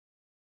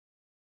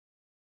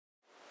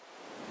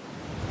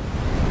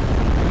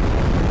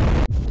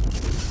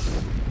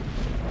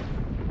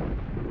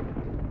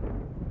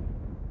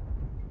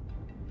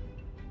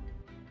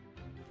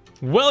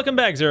Welcome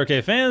back,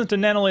 0K fans, to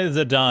Nanolith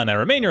Zidane. I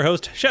remain your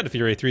host,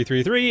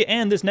 ShadowFury333,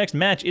 and this next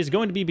match is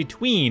going to be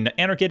between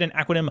Anarchid and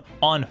Aquanim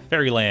on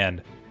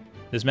Fairyland.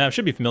 This map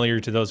should be familiar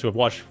to those who have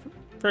watched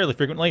fairly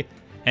frequently,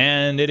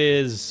 and it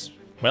is,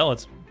 well,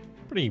 it's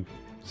a pretty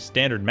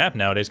standard map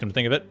nowadays, come to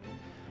think of it.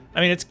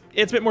 I mean, it's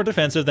a bit more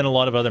defensive than a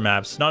lot of other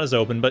maps, not as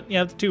open, but you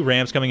have the two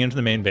ramps coming into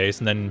the main base,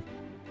 and then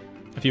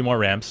a few more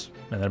ramps,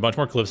 and then a bunch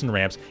more cliffs and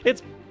ramps.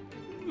 It's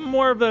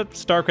more of a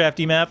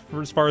StarCraft-y map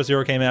as far as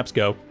 0K maps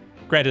go.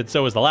 Granted,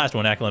 so is the last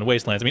one, Aquanim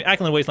Wastelands. I mean,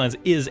 Aquanim Wastelands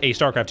is a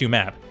StarCraft 2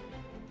 map.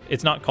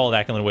 It's not called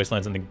Aquanim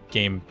Wastelands in the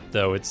game,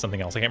 though. It's something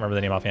else. I can't remember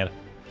the name offhand.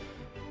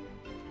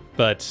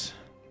 But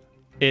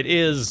it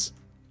is...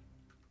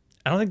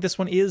 I don't think this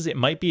one is. It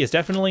might be. It's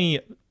definitely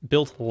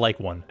built like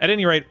one. At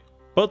any rate,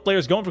 both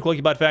players going for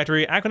Cloaky Bot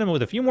Factory. Aquanim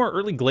with a few more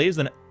early glaives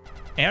than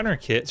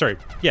Anarchid. Sorry,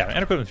 yeah,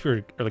 Anarchid with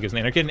fewer early glaives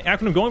than Anarchid. And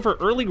Aquanim going for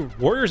early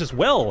warriors as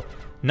well.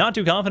 Not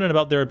too confident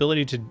about their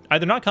ability to...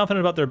 Either not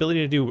confident about their ability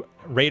to do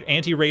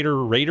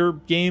anti-raider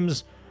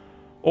games,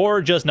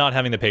 or just not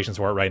having the patience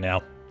for it right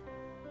now.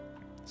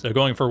 So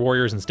going for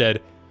warriors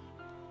instead,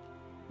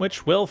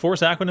 which will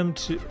force Aquanim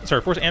to...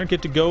 Sorry, force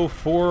Anarchid to go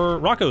for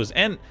Rockos.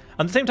 And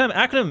at the same time,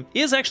 Aquanim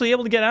is actually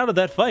able to get out of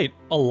that fight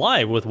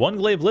alive with one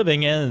glaive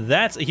living, and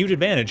that's a huge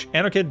advantage.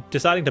 Anarchid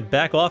deciding to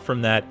back off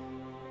from that.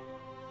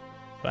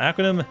 But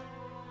Aquanim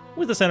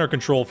with the center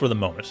control for the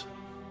moment.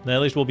 At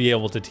least we'll be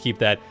able to keep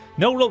that.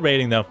 No real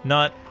raiding, though.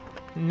 Not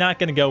going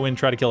to go in and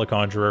try to kill a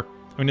Conjurer.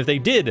 I mean, if they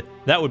did,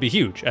 that would be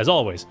huge, as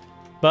always.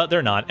 But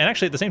they're not. And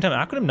actually, at the same time,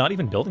 Aquanim not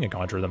even building a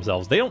Conjurer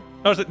themselves. They don't...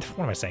 Oh, what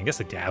am I saying? Yes,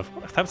 they have.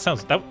 That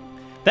sounds...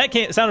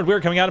 That sounded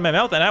weird coming out of my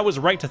mouth, and I was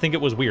right to think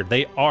it was weird.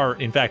 They are,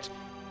 in fact,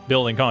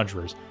 building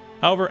Conjurers.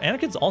 However,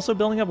 Anarchid's also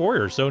building up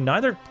Warriors, so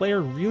neither player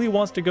really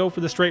wants to go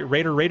for the straight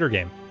Raider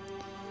game.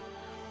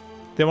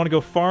 They want to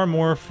go far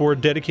more for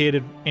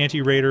dedicated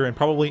anti-raider and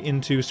probably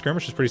into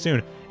skirmishes pretty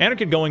soon.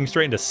 Anarchid going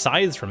straight into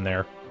scythes from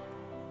there.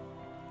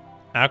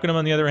 Aquanim,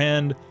 on the other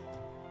hand,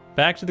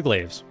 back to the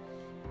glaives.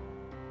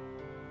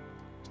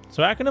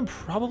 So Aquanim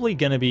probably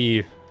going to be...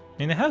 I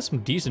mean, they have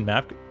some decent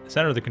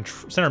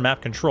center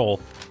map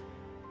control.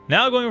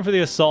 Now going for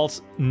the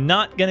assaults,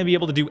 not going to be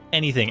able to do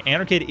anything.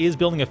 Anarchid is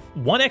building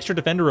one extra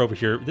defender over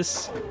here.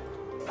 This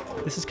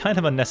is kind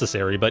of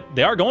unnecessary, but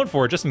they are going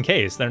for it just in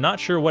case. They're not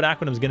sure what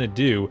Aquanim's going to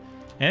do.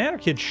 And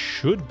Anarchid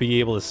should be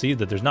able to see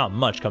that there's not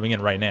much coming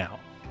in right now.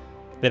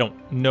 They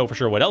don't know for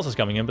sure what else is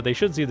coming in, but they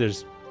should see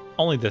there's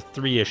only the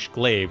 3-ish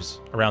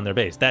glaives around their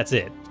base. That's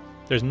it.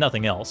 There's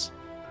nothing else.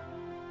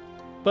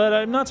 But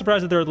I'm not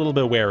surprised that they're a little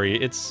bit wary.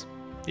 It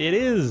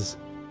is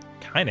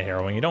kind of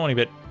harrowing. You don't want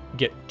to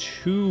get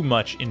too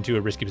much into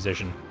a risky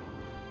position.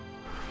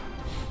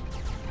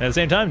 At the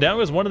same time, down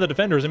goes one of the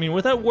defenders. I mean,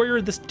 without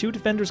Warrior, this 2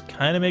 defenders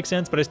kind of makes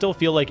sense, but I still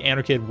feel like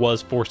Anarchid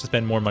was forced to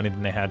spend more money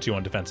than they had to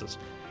on defenses.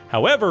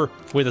 However,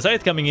 with the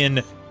Scythe coming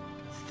in,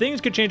 things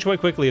could change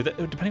quite quickly,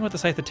 depending on what the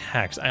Scythe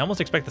attacks. I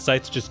almost expect the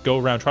Scythe to just go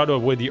around, try to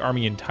avoid the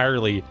army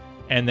entirely,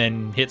 and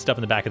then hit stuff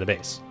in the back of the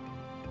base.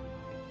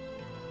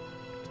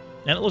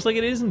 And it looks like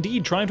it is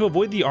indeed trying to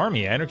avoid the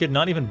army. Anarchid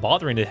not even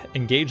bothering to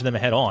engage them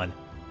head on.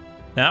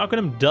 Now,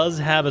 Aquanim does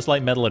have a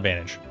slight metal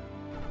advantage.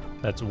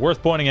 That's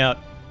worth pointing out,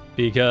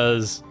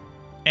 because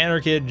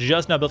Anarchid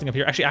just now building up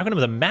here. Actually, Aquanim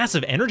has a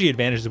massive energy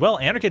advantage as well.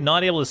 Anarchid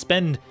not able to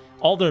spend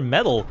all their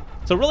metal.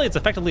 So really, it's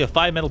effectively a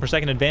 5 metal per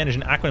second advantage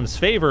in Aquanim's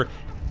favor.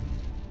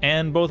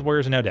 And both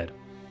warriors are now dead.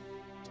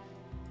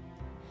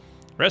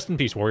 Rest in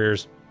peace,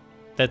 warriors.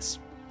 Is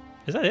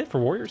that it for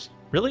warriors?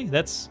 Really?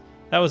 That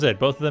was it.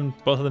 Both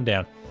of them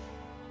down.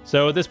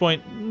 So at this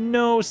point,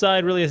 no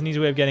side really has an easy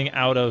way of getting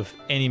out of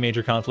any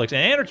major conflicts.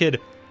 And Anarchid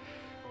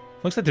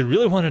looks like they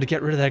really wanted to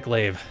get rid of that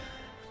glaive.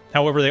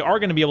 However, they are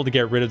going to be able to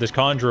get rid of this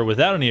Conjurer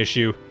without any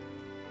issue.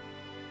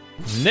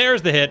 And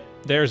there's the hit.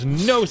 There's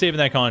no saving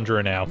that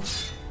Conjurer now.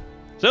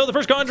 So the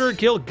first Conjurer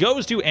kill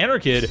goes to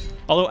Anarchid.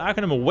 Although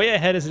Aquanim way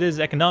ahead as it is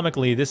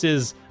economically, this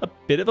is a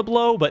bit of a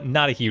blow, but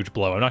not a huge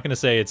blow. I'm not going to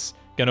say it's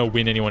going to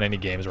win anyone any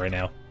games right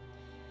now.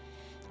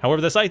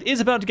 However, the Scythe is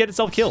about to get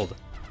itself killed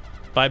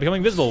by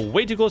becoming visible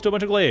way too close to a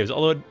bunch of glaives.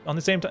 Although on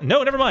the same time...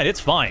 No, never mind.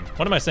 It's fine.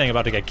 What am I saying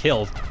about to get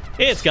killed?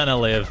 It's going to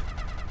live.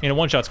 You know,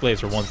 one-shots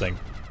glaives for one thing,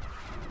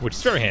 which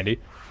is very handy.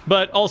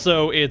 But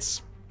also,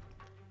 it's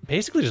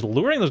basically just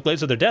luring those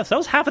glaives to their deaths. That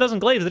was half a dozen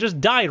glaives that just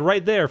died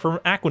right there from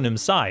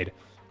Aquanim's side.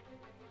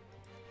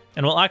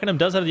 And while Aquanim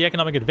does have the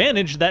economic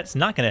advantage, that's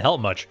not going to help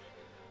much.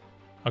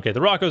 Okay, the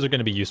Rockos are going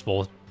to be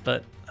useful,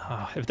 but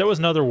if there was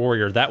another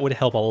warrior, that would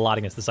help a lot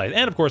against the Scythe.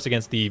 And, of course,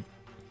 against the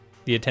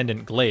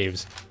attendant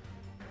glaives.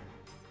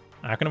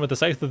 Aquanim with the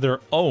Scythe of their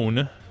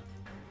own,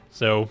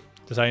 so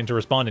deciding to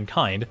respond in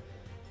kind.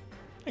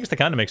 I guess that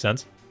kind of makes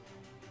sense.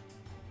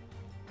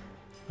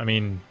 I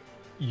mean,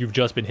 you've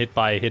just been hit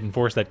by a hidden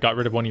force that got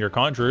rid of one of your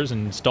Conjurers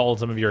and stalled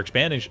some of your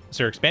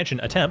expansion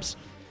attempts.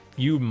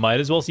 You might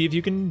as well see if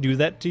you can do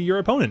that to your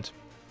opponent.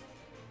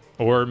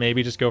 Or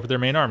maybe just go for their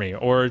main army,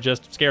 or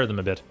just scare them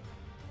a bit.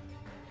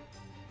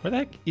 Where the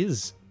heck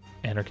is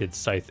Anarchid's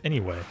Scythe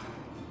anyway?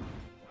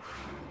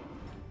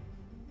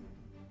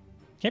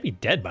 Can't be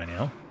dead by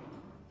now.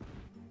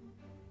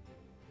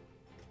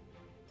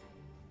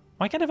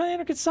 Why can't I find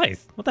Anarchid's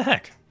scythe? What the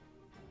heck?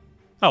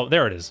 Oh,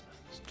 there it is.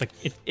 Like,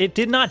 it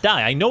did not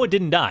die. I know it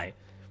didn't die.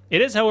 It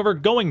is, however,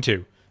 going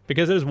to,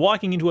 because it is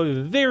walking into a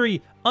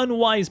very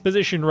unwise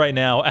position right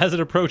now as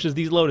it approaches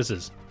these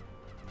lotuses.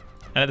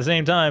 And at the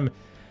same time,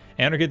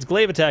 Anarchid's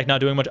glaive attack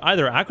not doing much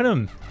either.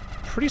 Aquanim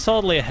pretty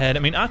solidly ahead. I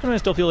mean, Aquanim I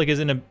still feel like is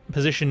in a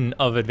position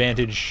of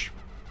advantage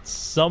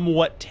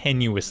somewhat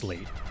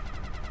tenuously.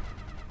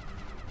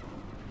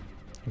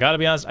 Gotta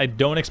be honest, I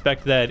don't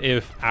expect that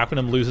if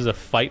Aquanim loses a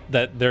fight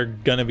that they're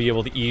gonna be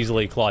able to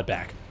easily claw it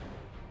back.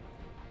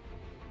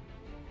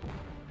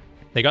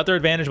 They got their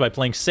advantage by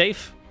playing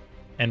safe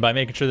and by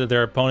making sure that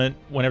their opponent,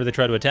 whenever they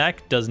try to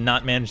attack, does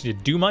not manage to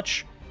do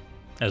much.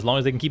 As long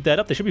as they can keep that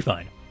up, they should be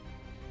fine.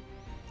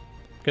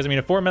 Because, I mean,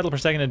 a 4 metal per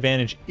second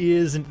advantage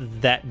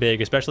isn't that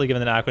big, especially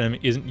given that Aquanim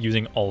isn't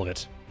using all of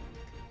it.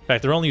 In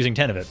fact, they're only using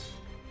 10 of it.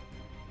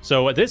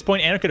 So at this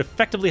point, Anarchid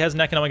effectively has an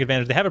economic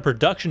advantage. They have a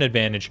production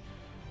advantage,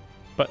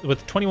 but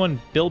with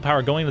 21 build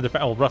power going into the...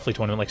 well, roughly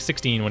 21, like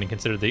 16 when you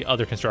consider the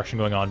other construction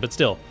going on, but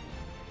still.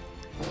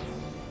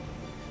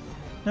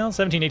 Well,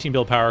 17, 18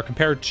 build power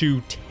compared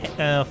to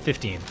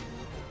 15.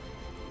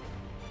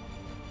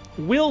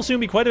 Will soon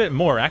be quite a bit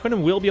more.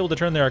 Aquanim will be able to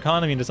turn their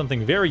economy into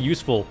something very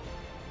useful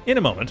in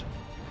a moment.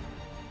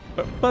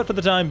 But for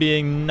the time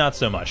being, not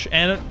so much.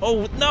 And,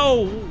 oh,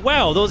 no!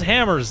 Wow, those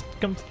hammers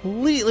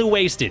completely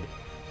wasted.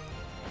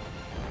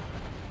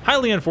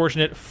 Highly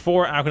unfortunate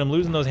for Aquanim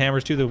losing those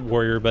hammers to the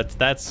warrior, but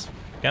that's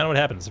kind of what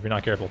happens if you're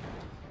not careful.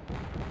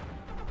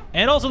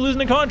 And also losing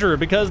the Conjurer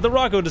because the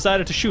Rocco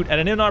decided to shoot at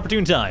an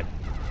inopportune time.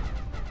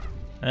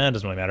 It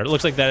doesn't really matter. It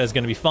looks like that is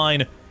going to be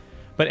fine.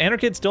 But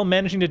Anarchid still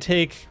managing to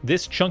take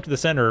this chunk to the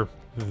center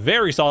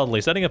very solidly,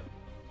 setting up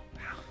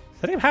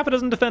half a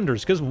dozen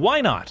defenders, because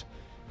why not?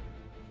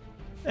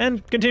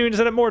 And continuing to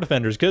set up more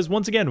defenders, because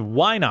once again,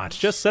 why not?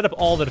 Just set up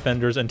all the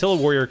defenders until a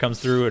warrior comes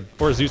through,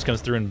 or Zeus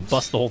comes through and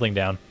busts the whole thing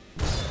down.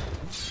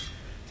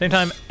 Same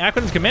time,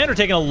 Aquanim's commander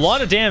taking a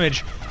lot of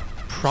damage.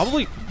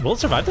 Probably, will it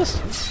survive this?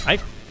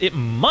 It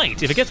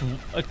might, if it gets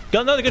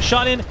another good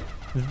shot in.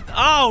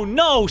 Oh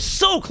no,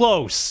 so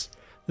close!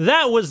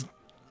 That was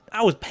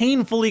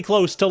painfully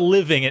close to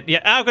living it.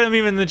 Yeah, Aquanim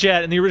even in the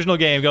chat in the original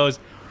game goes,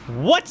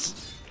 what?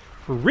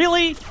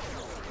 Really?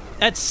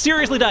 That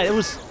seriously died.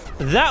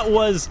 That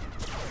was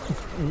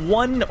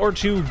 1 or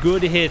 2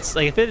 good hits.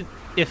 Like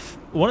if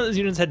one of those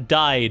units had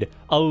died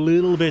a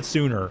little bit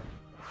sooner,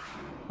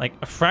 like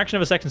a fraction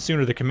of a second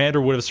sooner, the commander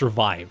would have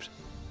survived.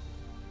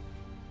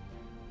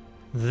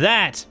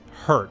 That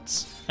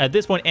hurts. At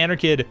this point,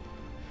 Anarchid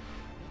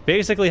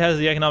basically has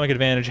the economic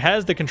advantage,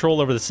 has the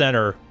control over the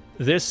center.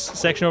 This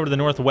section over to the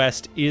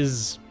northwest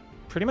is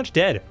pretty much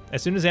dead.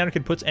 As soon as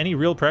Anarchid puts any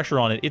real pressure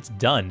on it, it's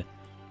done.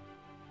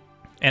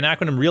 And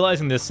Aquanim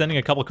realizing this, sending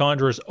a couple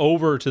Conjurers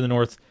over to the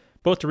north,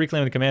 both to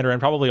reclaim the commander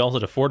and probably also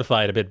to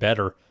fortify it a bit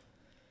better.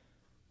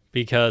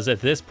 Because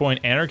at this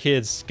point,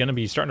 Anarchid's going to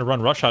be starting to run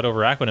roughshod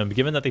over Aquanim,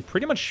 given that they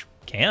pretty much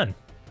can.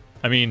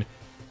 I mean,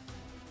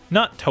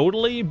 not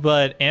totally,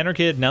 but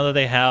Anarchid, now that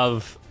they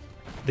have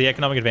the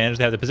economic advantage,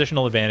 they have the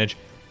positional advantage,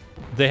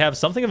 they have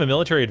something of a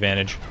military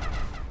advantage.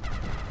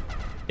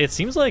 It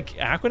seems like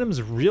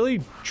Aquanim's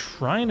really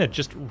trying to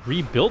just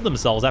rebuild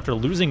themselves after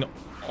losing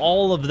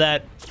all of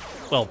that,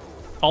 well,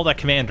 all that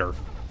commander.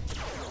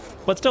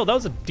 But still, that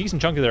was a decent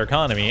chunk of their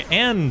economy,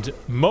 and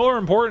more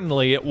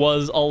importantly, it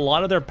was a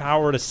lot of their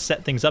power to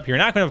set things up here.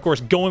 And Aquanim, of course,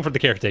 going for the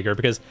Caretaker,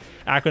 because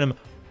Aquanim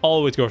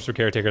always goes for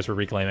Caretakers for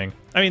reclaiming.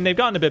 I mean, they've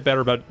gotten a bit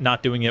better about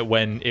not doing it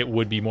when it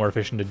would be more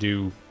efficient to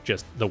do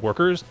just the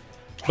workers,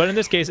 but in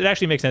this case, it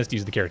actually makes sense to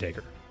use the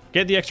Caretaker.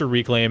 Get the extra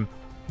reclaim.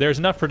 There's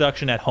enough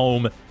production at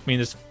home. I mean,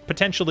 there's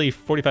potentially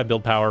 45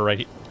 build power right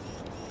here.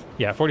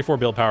 Yeah, 44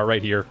 build power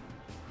right here.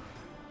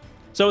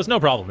 So it's no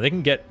problem. They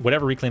can get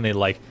whatever reclaim they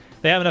like.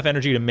 They have enough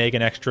energy to make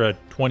an extra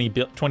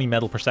 20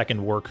 metal per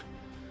second work.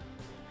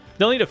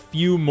 They'll need a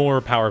few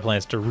more power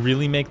plants to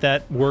really make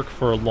that work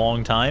for a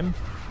long time.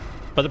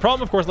 But the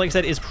problem, of course, like I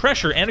said, is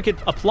pressure. Anarchid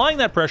applying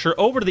that pressure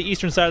over to the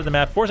eastern side of the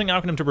map, forcing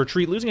Aquanim to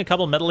retreat, losing a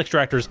couple metal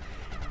extractors,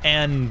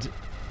 and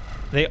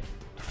they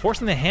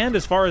forcing the hand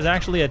as far as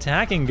actually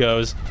attacking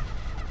goes.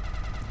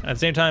 At the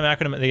same time,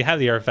 Aquanim, they have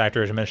the air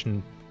factor, as I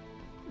mentioned.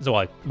 So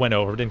I went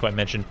over, didn't quite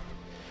mention.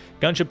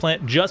 Gunship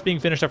plant just being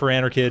finished up for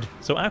Anarchid,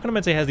 so Aquanim,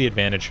 I'd say, has the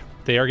advantage.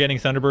 They are getting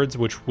Thunderbirds,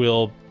 which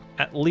will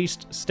at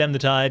least stem the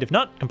tide, if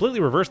not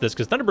completely reverse this,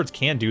 because Thunderbirds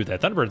can do that.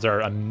 Thunderbirds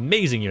are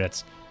amazing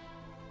units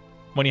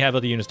when you have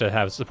other units to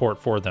have support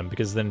for them,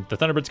 because then the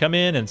Thunderbirds come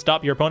in and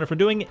stop your opponent from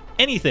doing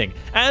anything,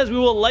 as we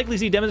will likely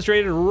see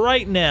demonstrated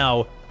right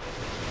now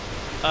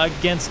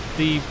against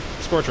the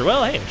Scorcher.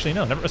 Well, hey, actually,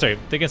 no, never, sorry,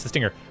 against the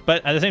Stinger.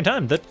 But at the same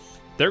time,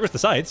 there goes the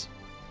sides.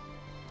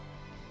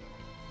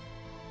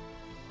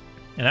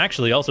 And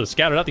actually also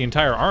scouted out the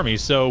entire army,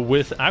 so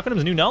with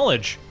Aquanim's new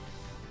knowledge,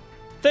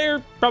 they're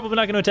probably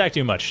not going to attack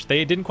too much.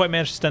 They didn't quite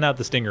manage to stun out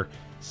the Stinger,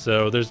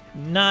 so there's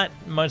not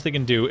much they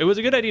can do. It was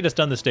a good idea to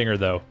stun the Stinger,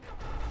 though,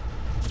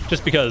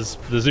 just because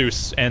the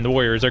Zeus and the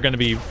Warriors are going to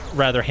be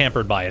rather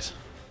hampered by it.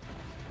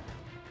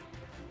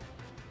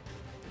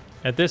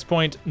 At this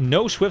point,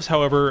 no Swifts,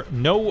 however,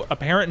 no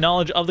apparent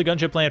knowledge of the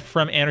gunship plant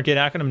from Anarchid.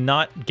 Aquanim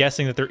not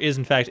guessing that there is,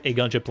 in fact, a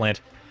gunship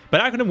plant.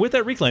 But Aquanim with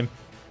that reclaim,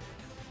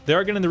 they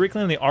are getting the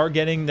reclaim, they are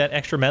getting that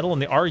extra metal,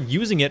 and they are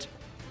using it.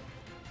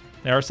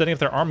 They are setting up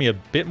their army a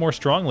bit more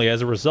strongly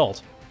as a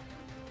result.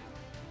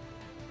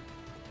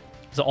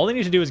 So all they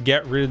need to do is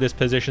get rid of this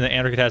position that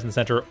Anarchid has in the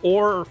center,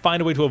 or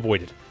find a way to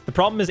avoid it. The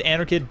problem is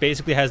Anarchid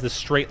basically has this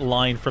straight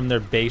line from their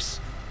base.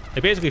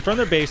 Like basically from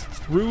their base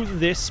through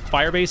this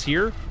fire base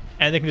here,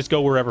 and they can just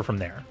go wherever from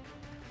there.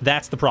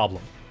 That's the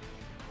problem.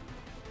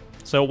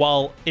 So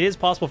while it is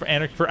possible for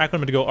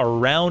Aquanim to go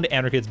around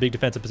Anarchid's big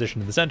defensive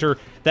position in the center,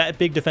 that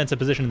big defensive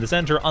position in the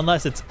center,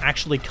 unless it's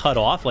actually cut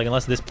off, like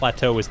unless this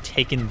plateau is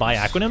taken by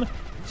Aquanim,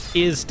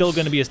 is still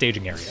going to be a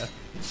staging area.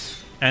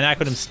 And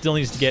Aquanim still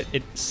needs to get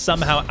it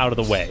somehow out of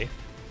the way.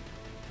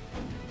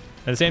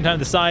 At the same time,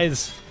 the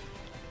Scythes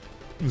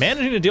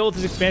managing to deal with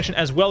this expansion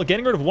as well,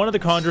 getting rid of one of the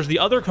Conjurers. The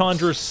other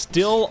Conjurers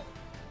still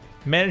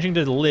managing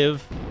to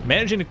live,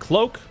 managing to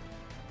cloak,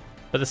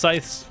 but the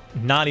Scythes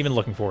not even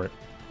looking for it.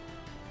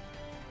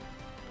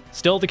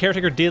 Still, the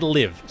Caretaker did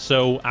live,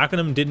 so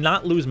Aquanim did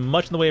not lose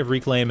much in the way of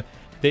reclaim.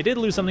 They did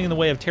lose something in the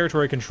way of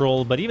territory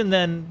control, but even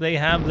then, they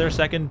have their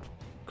second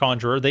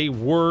Conjurer. They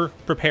were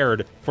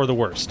prepared for the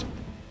worst.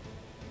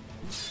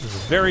 This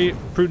is very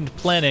prudent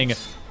planning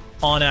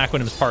on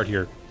Aquanim's part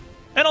here.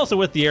 And also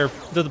with the air,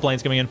 the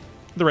planes coming in,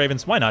 the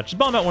Ravens, why not? Just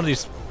bomb out one of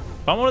these,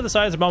 bomb one of the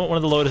sides or bomb out one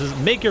of the Lotuses.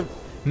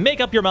 Make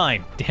up your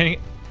mind. Dang it.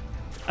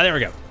 Oh, there we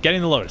go.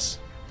 Getting the Lotus.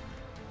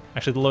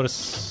 Actually, the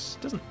Lotus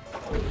doesn't,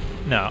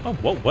 no. Oh,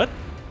 whoa, what?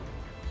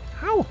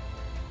 How?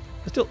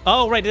 Still,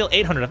 oh, right, they deal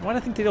 800. Why do I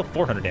think they deal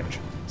 400 damage?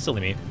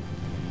 Silly me.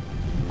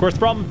 Of course, the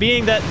problem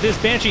being that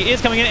this Banshee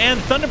is coming in,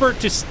 and Thunderbird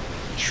just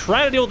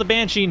try to deal with the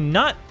Banshee,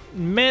 not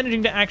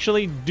managing to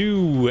actually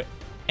do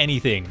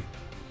anything.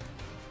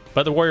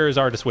 But the Warriors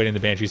are dissuading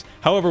the Banshees.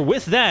 However,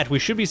 with that, we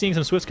should be seeing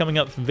some Swifts coming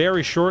up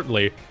very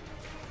shortly.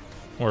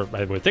 Or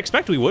I would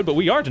expect we would, but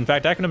we aren't. In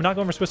fact, Aquanim not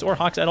going for Swifts or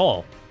Hawks at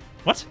all.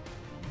 What?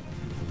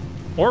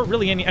 Or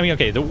really any, I mean,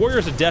 okay, the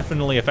Warriors are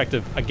definitely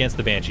effective against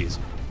the Banshees.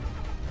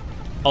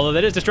 Although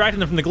that is distracting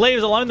them from the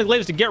Glaives, allowing the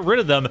Glaives to get rid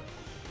of them.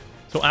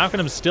 So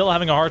Aquanim's still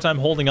having a hard time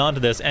holding on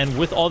to this, and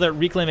with all that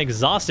reclaim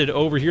exhausted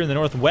over here in the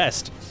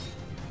northwest,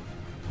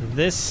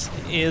 this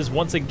is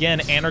once again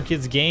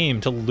Anarchid's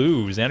game to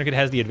lose. Anarchid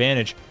has the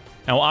advantage.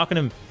 Now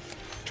Aquanim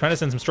trying to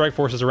send some strike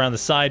forces around the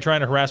side, trying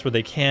to harass where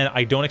they can.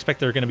 I don't expect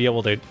they're going to be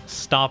able to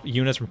stop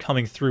units from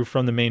coming through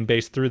from the main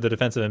base through the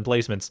defensive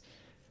emplacements.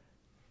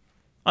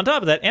 On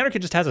top of that, Anarchid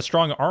just has a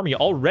strong army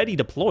already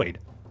deployed.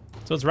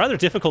 So it's rather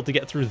difficult to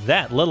get through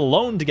that, let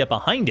alone to get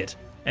behind it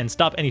and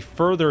stop any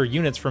further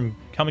units from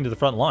coming to the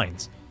front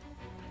lines.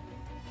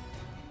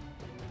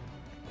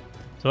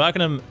 So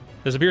Aquanim,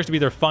 this appears to be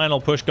their final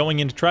push, going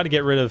in to try to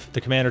get rid of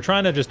the commander,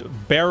 trying to just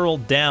barrel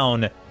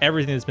down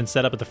everything that's been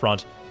set up at the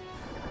front.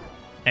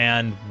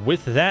 And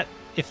with that,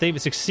 if they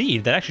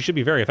succeed, that actually should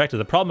be very effective.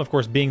 The problem, of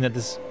course, being that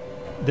this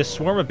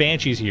swarm of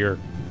Banshees here,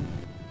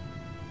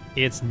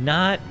 it's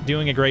not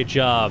doing a great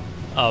job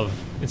of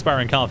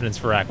inspiring confidence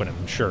for Aquanim,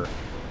 I'm sure.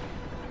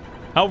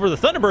 However, the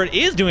Thunderbird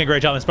is doing a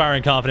great job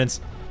inspiring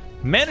confidence,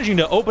 managing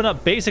to open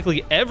up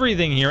basically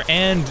everything here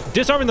and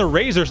disarming the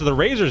Razor, so the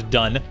Razor's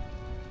done.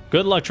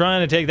 Good luck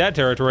trying to take that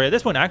territory. At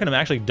this point, Aquanim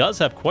actually does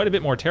have quite a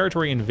bit more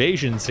territory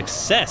invasion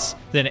success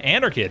than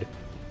Anarchid.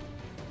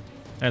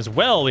 As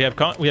well, we have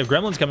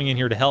Gremlins coming in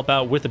here to help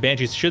out with the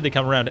Banshees should they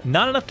come around.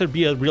 Not enough to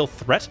be a real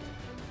threat,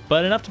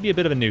 but enough to be a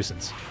bit of a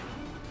nuisance.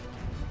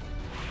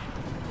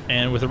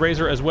 And with the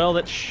Razor as well,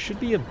 that should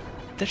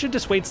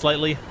dissuade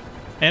slightly.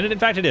 And in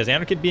fact it is.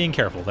 Anarchid being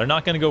careful. They're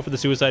not going to go for the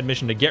suicide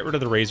mission to get rid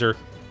of the Razor.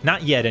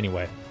 Not yet,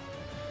 anyway.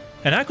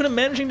 And Aquanim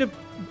managing to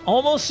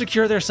almost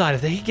secure their side.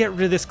 If they get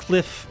rid of this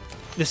cliff,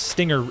 this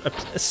Stinger,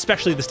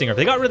 especially the Stinger. If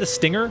they got rid of the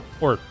Stinger,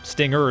 or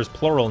Stingers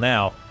plural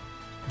now,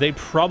 they'd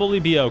probably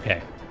be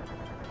okay.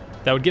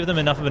 That would give them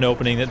enough of an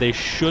opening that they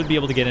should be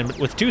able to get in. But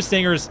with two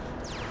Stingers,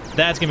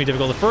 that's going to be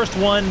difficult. The first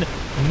one,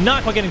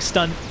 not quite getting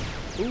stunned.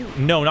 Ooh,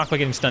 no, not quite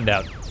getting stunned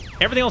out.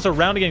 Everything else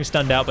around it getting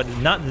stunned out, but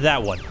not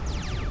that one.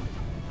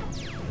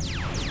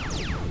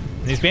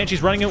 And these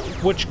Banshees running it,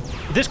 which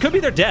this could be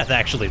their death,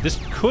 actually. This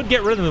could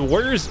get rid of them. The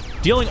Warriors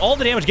dealing all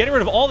the damage, getting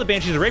rid of all the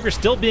Banshees. The Rapier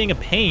still being a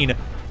pain,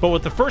 but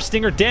with the first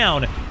Stinger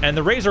down, and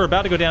the Razor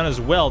about to go down as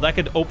well, that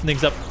could open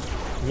things up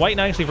quite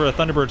nicely for a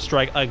Thunderbird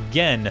strike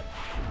again.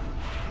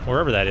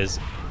 Wherever that is.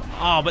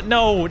 Oh, but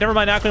no, never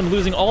mind. Aquanim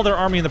losing all their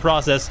army in the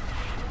process.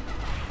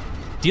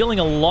 Dealing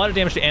a lot of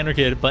damage to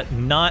Anarchid, but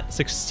not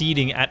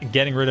succeeding at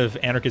getting rid of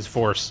Anarchid's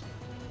force.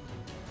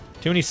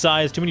 Too many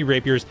Scythes, too many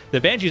Rapiers.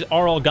 The Banshees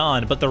are all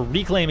gone, but the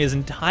reclaim is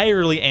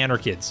entirely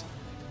Anarchid's.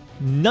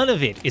 None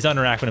of it is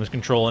under Aquanim's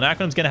control, and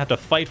Aquanim's going to have to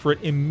fight for it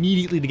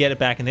immediately to get it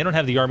back, and they don't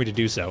have the army to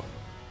do so.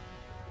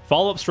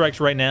 Follow-up strikes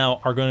right now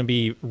are going to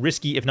be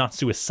risky, if not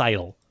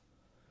suicidal,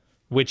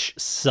 which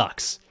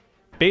sucks.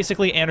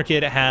 Basically,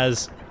 Anarchid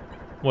has,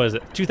 what is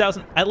it,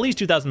 2,000, at least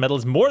 2,000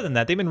 metals, more than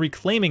that. They've been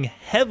reclaiming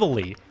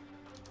heavily.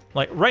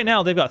 Like, right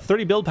now, they've got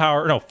 30 build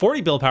power, no,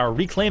 40 build power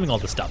reclaiming all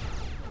this stuff.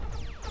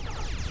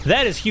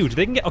 That is huge.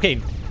 They can get... Okay,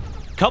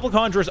 a couple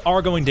Conjurers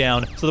are going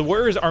down, so the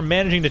Warriors are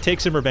managing to take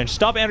some revenge.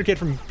 Stop Anarchid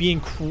from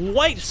being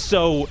quite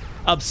so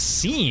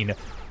obscene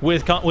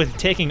with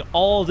taking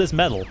all this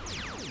metal.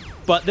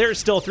 But there's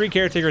still 3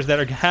 Caretakers that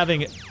are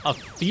having a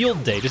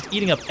field day, just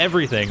eating up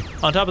everything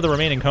on top of the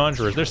remaining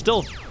Conjurers. There's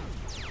still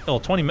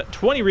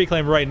 20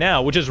 Reclaim right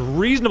now, which is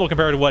reasonable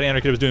compared to what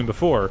Anarchid was doing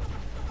before,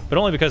 but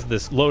only because of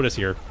this Lotus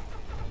here.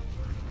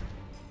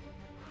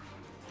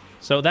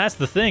 So that's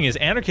the thing, is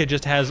Anarchid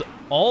just has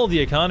all the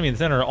economy in the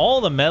center,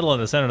 all the metal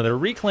in the center. The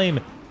Reclaim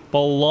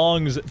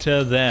belongs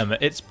to them.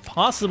 It's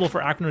possible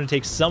for Aquanim to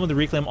take some of the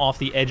Reclaim off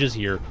the edges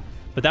here,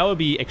 but that would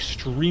be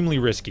extremely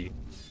risky.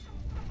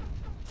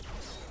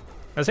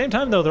 At the same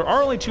time, though, there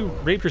are only 2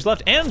 Rapiers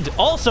left, and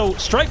also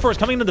Strike Force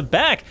coming into the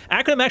back.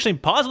 Aquanim actually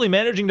possibly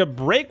managing to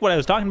break what I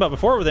was talking about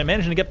before, where they're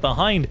managing to get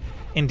behind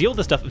and deal with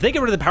this stuff. If they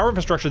get rid of the power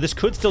infrastructure, this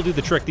could still do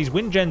the trick. These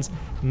wind gens,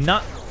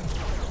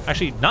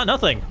 actually, not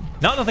nothing.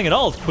 Not nothing at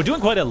all. We're doing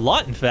quite a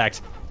lot, in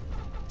fact.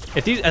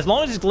 As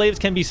long as these glaives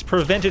can be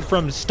prevented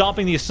from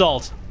stopping the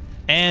assault,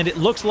 and it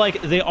looks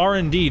like they are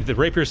indeed. The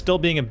Rapier still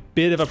being a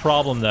bit of a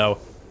problem, though.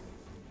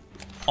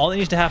 All that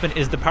needs to happen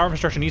is the power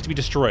infrastructure needs to be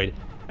destroyed.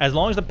 As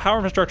long as the power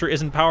infrastructure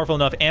isn't powerful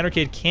enough,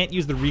 Anarchid can't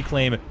use the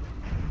Reclaim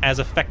as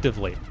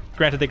effectively.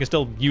 Granted, they can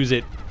still use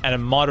it at a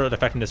moderate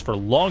effectiveness for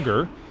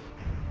longer,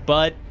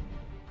 but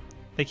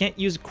they can't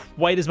use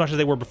quite as much as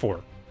they were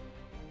before.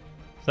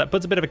 So that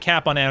puts a bit of a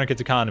cap on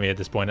Anarchid's economy at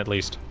this point, at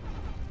least.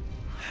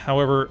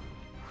 However,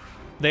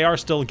 they are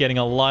still getting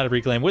a lot of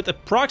Reclaim. With the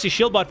Proxy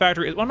Shield Bot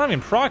Factory, well, not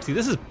even Proxy,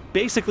 this is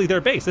basically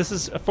their base. This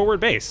is a forward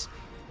base.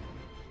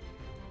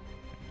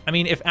 I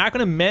mean, if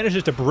Aquanim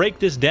manages to break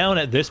this down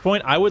at this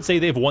point, I would say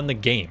they've won the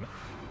game.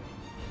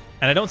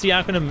 And I don't see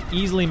Aquanim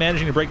easily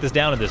managing to break this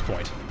down at this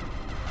point.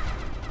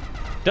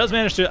 Does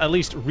manage to at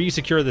least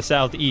re-secure the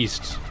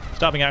southeast,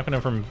 stopping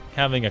Aquanim from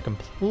having a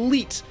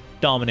complete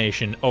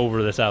domination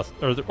over the south,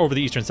 or over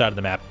the eastern side of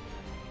the map.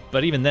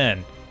 But even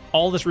then,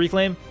 all this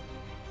Reclaim,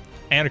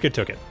 Anarchid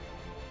took it.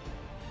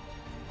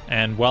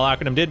 And while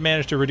Aquanim did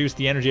manage to reduce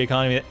the energy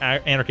economy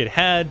that Anarchid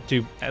had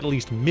to at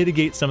least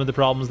mitigate some of the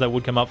problems that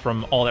would come up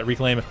from all that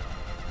Reclaim,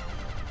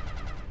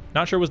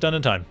 not sure it was done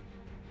in time.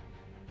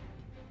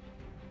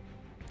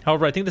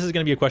 However, I think this is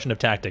going to be a question of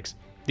tactics.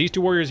 These 2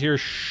 Warriors here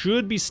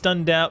should be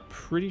stunned out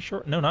pretty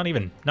short. No, not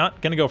even.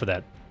 Not going to go for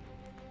that.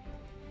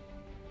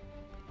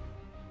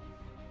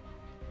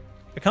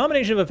 A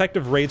combination of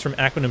effective raids from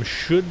Aquanim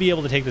should be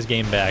able to take this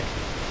game back.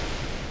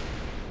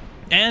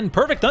 And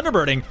perfect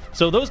Thunderbirding.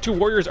 So those 2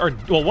 Warriors are...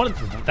 Well,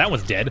 that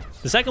one's dead.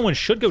 The second one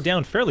should go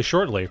down fairly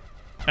shortly.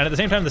 And at the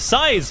same time, the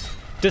Sais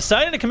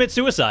decided to commit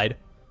suicide.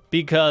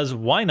 Because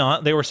why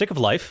not? They were sick of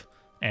life.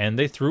 And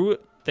they threw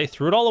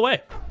it all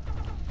away.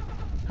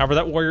 However,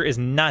 that Warrior is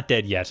not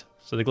dead yet.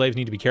 So the Glaives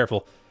need to be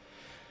careful.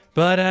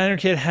 But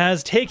Anarchid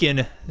has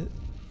taken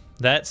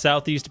that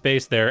southeast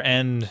base there.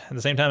 And at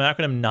the same time,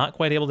 Aquanim not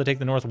quite able to take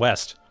the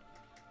northwest.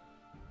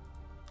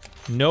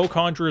 No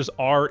Conjurers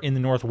are in the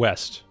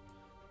northwest,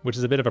 which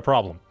is a bit of a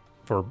problem,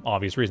 for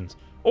obvious reasons.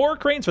 Or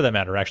Cranes, for that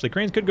matter, actually.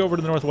 Cranes could go over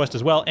to the northwest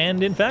as well,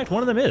 and in fact,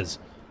 one of them is.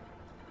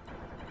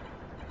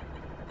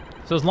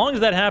 So as long as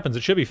that happens,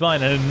 it should be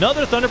fine. And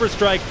another Thunderbird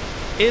Strike.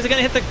 Is it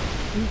going to hit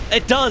the...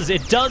 It does.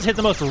 It does hit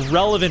the most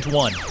relevant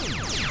one.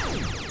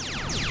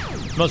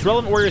 The most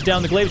relevant Warriors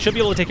down. The Glaive should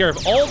be able to take care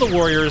of all the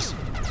Warriors.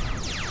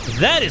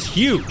 That is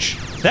huge.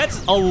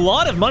 That's a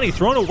lot of money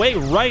thrown away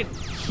right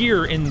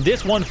here in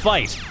this one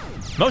fight.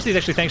 Mostly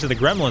actually thanks to the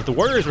Gremlins. The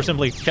Warriors were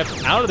simply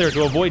kept out of there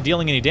to avoid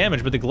dealing any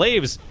damage, but the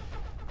Glaives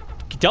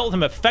dealt with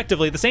them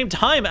effectively. At the same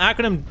time,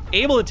 Aquanim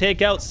able to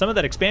take out some of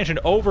that expansion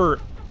over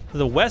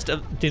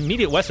the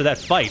immediate west of that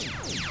fight.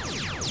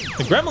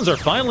 The Gremlins are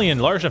finally in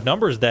large enough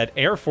numbers that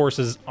air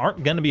forces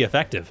aren't going to be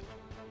effective.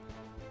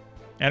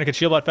 Anarchid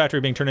Shieldbot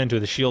Factory being turned into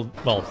the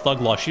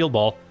Thug Law Shield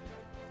Ball.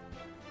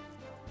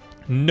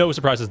 No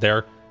surprises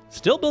there.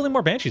 Still building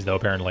more Banshees, though,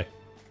 apparently.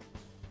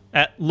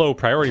 At low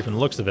priority from the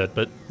looks of it,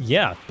 but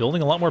yeah,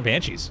 building a lot more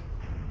Banshees.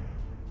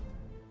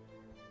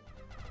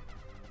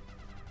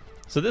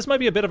 So this might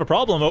be a bit of a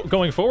problem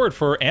going forward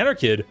for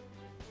Anarchid.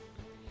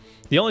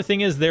 The only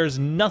thing is there's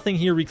nothing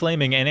here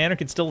reclaiming, and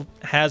Anarchid still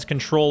has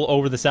control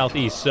over the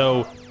southeast,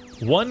 so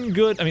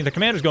the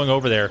commander's going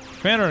over there.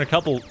 Commander and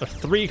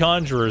 3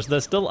 Conjurers,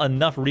 there's still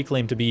enough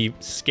reclaim to be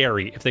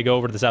scary if they go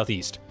over to the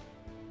southeast.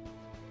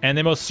 And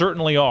they most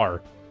certainly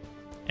are.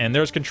 And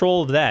there's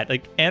control of that.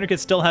 Like, Anarchid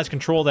still has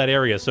control of that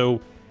area,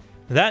 so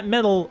that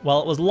metal,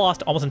 while it was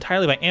lost almost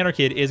entirely by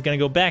Anarchid, is going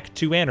to go back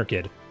to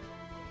Anarchid.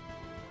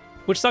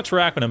 Which sucks for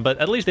Aquanim, but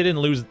at least they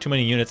didn't lose too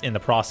many units in the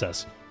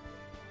process.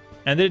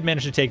 And they did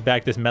manage to take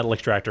back this metal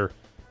extractor.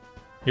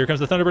 Here comes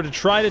the Thunderbird to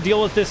try to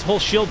deal with this whole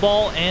shield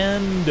ball,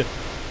 and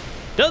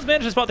does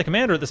manage to spot the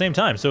commander at the same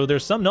time, so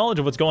there's some knowledge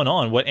of what's going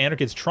on, what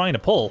Anarchid's trying to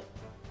pull.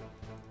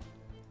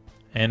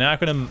 And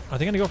Aquanim, are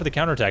they going to go for the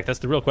counterattack? That's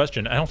the real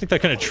question. I don't think they're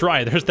going to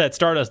try. There's that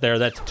Stardust there.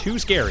 That's too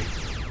scary.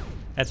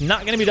 That's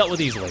not going to be dealt with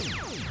easily.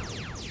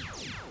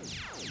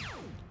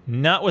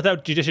 Not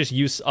without judicious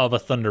use of a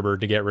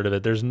Thunderbird to get rid of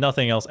it. There's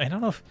nothing else. I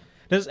don't know if...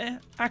 Does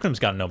Aquanim's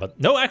got to know about...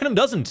 No, Aquanim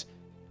doesn't.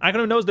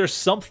 Aquanim knows there's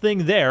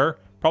something there,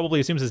 probably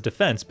assumes it's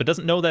defense, but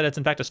doesn't know that it's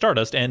in fact a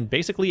Stardust and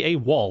basically a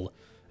wall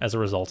as a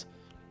result.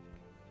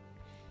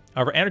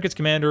 However, Anarchid's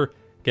commander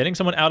getting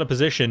someone out of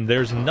position,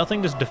 there's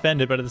nothing to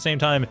defend it, but at the same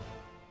time,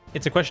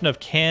 it's a question of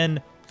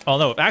can... Oh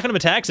no, if Aquanim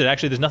attacks it,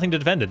 actually there's nothing to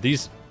defend it.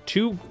 These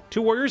two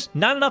warriors,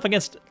 not enough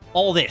against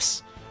all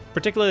this,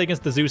 particularly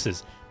against the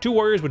Zeuses. 2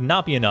 warriors would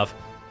not be enough.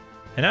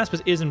 And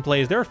Aspis is in play.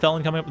 Is there a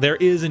Felon coming up? There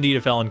is indeed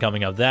a Felon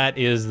coming up. That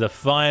is the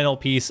final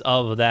piece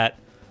of that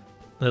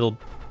little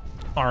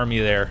army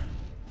there.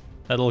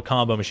 That little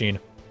combo machine.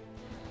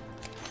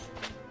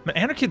 But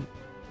Anarchid...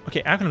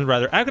 Okay, Aquanim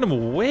rather.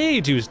 Aquanim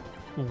way too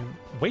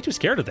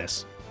scared of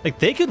this. Like,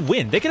 they could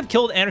win. They could have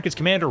killed Anarchid's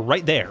commander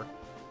right there.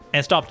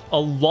 And stopped a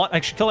lot...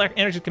 Actually, killed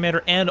Anarchid's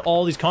commander and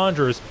all these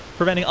Conjurers,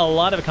 preventing a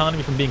lot of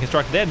economy from being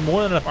constructed. They had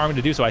more than enough army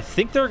to do so. I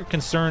think they're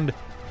concerned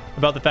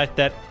about the fact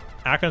that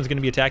Aquanim's going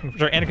to be attacking...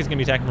 Sorry, Anarchid's going to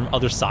be attacking from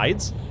other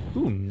sides.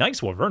 Ooh,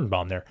 nice Wyvern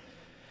Bomb there.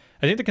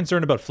 I think they're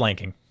concerned about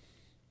flanking.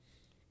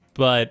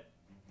 But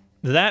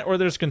that, or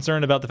there's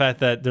concern about the fact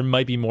that there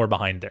might be more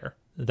behind there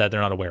that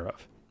they're not aware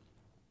of.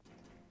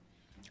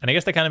 And I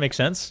guess that kind of makes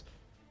sense.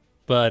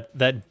 But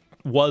that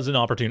was an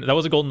opportunity. That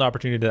was a golden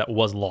opportunity that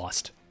was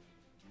lost,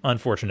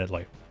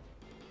 unfortunately.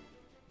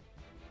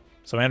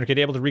 So Anarchid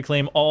able to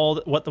reclaim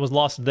all what was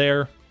lost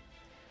there,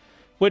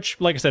 which,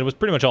 like I said, was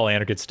pretty much all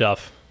Anarchid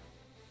stuff.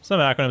 Some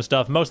Aquanim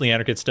stuff, mostly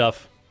Anarchid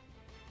stuff.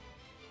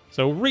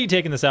 So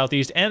retaking the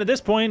southeast, and at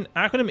this point,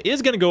 Aquanim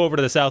is going to go over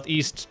to the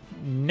southeast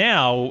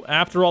now,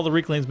 after all the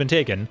reclaim's been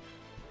taken.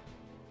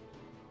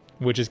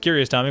 Which is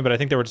curious timing, but I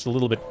think they were just a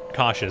little bit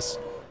cautious.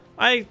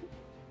 I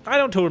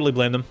don't totally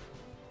blame them.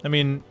 I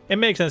mean, it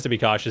makes sense to be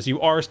cautious. You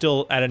are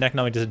still at an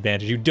economic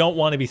disadvantage. You don't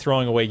want to be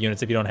throwing away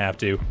units if you don't have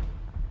to.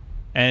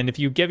 And if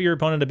you give your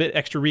opponent a bit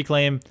extra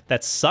reclaim,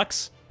 that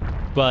sucks,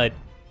 but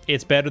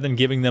it's better than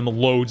giving them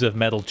loads of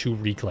metal to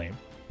reclaim.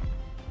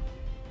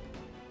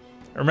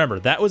 Remember,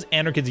 that was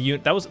Anarchid's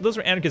unit. Those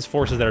were Anarchid's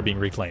forces that are being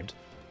reclaimed.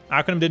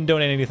 Aquanim didn't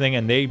donate anything,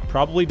 and they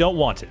probably don't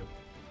want to.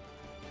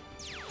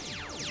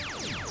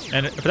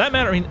 And for that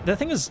matter, I mean, the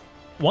thing is,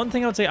 one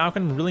thing I would say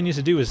Aquanim really needs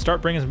to do is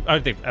start bringing... I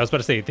was about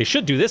to say, they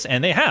should do this,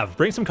 and they have.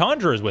 Bring some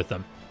Conjurers with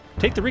them.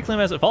 Take the reclaim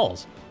as it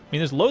falls. I mean,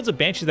 there's loads of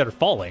Banshees that are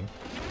falling.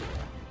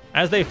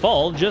 As they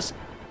fall, just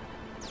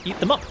eat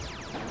them up.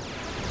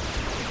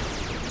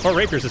 Or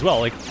Rapiers as well.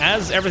 Like,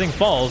 as everything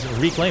falls,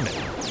 reclaim it.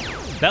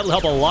 That'll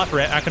help a lot for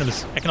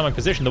Aquanim's economic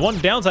position. The one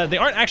downside, they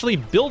aren't actually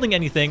building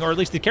anything, or at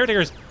least the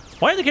caretakers...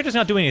 Why are the caretakers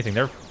not doing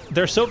anything?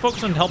 They're so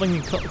focused on helping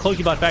the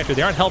Cloaky Bot factory,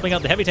 they aren't helping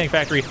out the Heavy Tank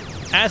factory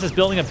as it's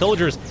building up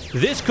Pillagers.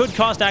 This could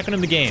cost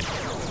Aquanim the game.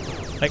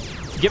 Like,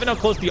 given how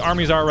close the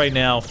armies are right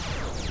now,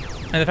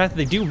 and the fact that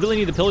they do really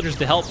need the Pillagers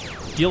to help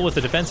deal with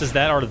the defenses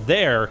that are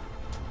there,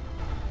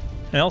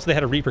 and also they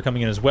had a Reaper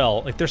coming in as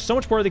well. Like, there's so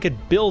much more they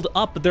could build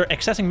up, but they're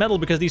accessing metal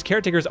because these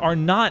caretakers are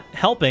not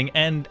helping,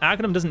 and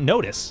Aquanim doesn't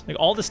notice. Like,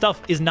 all this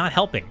stuff is not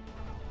helping.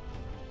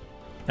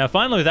 Now,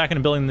 finally, with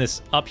Aquanim building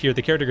this up here,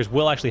 the caretakers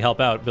will actually help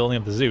out building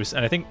up the Zeus,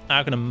 and I think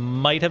Aquanim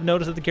might have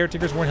noticed that the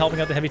caretakers weren't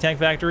helping out the Heavy Tank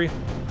factory.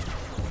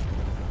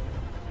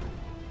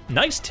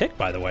 Nice tick,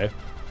 by the way.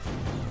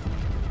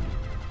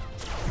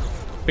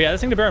 But yeah,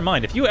 this thing to bear in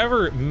mind, if you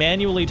ever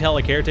manually tell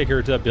a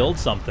caretaker to build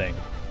something,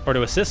 or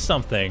to assist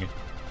something,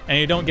 and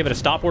you don't give it a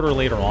stop order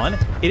later on,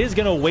 it is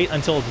going to wait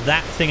until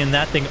that thing and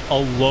that thing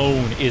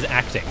alone is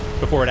acting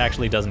before it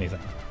actually does anything.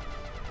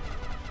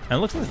 And it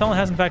looks like the Felon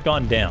has in fact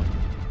gone down.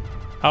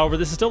 However,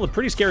 this is still a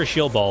pretty scary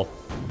shield ball.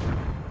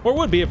 Or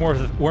would be if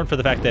it weren't for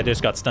the fact that it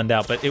just got stunned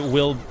out, but it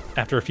will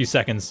after a few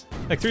seconds.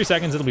 Like 3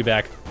 seconds, it'll be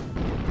back.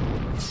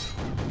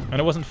 And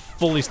it wasn't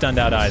fully stunned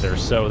out either,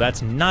 so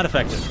that's not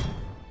effective.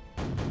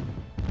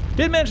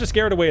 Did manage to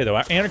scare it away, though.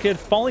 Anarchid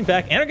falling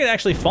back. Anarchid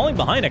actually falling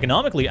behind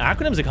economically.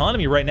 Aquanim's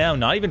economy right now,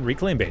 not even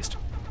reclaim-based.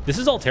 This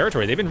is all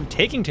territory. They've been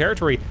taking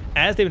territory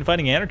as they've been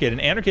fighting Anarchid,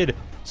 and Anarchid,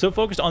 so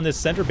focused on this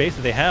center base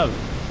that they have,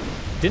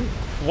 didn't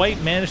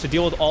quite manage to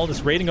deal with all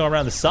this raiding going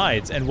around the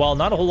sides. And while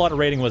not a whole lot of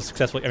raiding was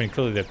successful, I mean,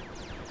 clearly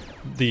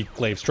the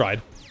Glaives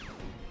tried.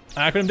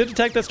 Aquanim did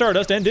detect that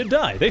Stardust and did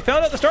die. They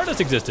found out the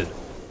Stardust existed.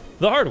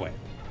 The hard way.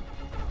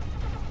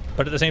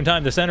 But at the same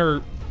time, the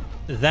center...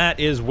 That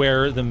is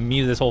where the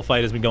meat of this whole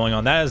fight has been going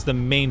on. That is the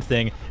main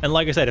thing. And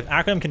like I said, if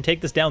Aquanim can take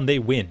this down, they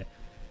win.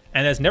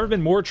 And that's never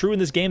been more true in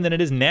this game than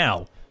it is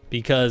now.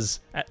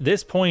 Because at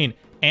this point,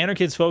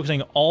 Anarchid's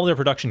focusing all their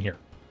production here.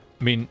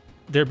 I mean,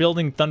 they're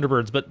building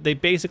Thunderbirds, but they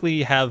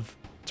basically have...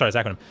 Sorry, it's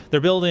Aquanim. They're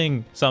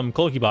building some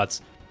Cloaky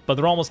Bots, but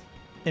they're almost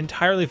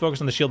entirely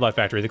focused on the Shield Bot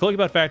factory. The Cloaky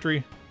Bot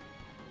factory...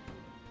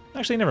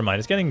 Actually, never mind.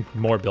 It's getting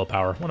more build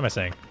power. What am I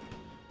saying?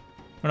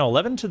 Oh, no,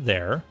 11 to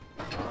there.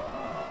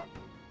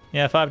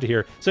 Yeah, 5 to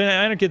here. So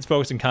Anarchid's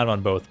focusing kind of on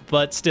both,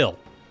 but still.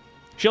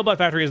 Shieldbot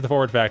Factory is the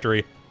forward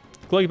factory.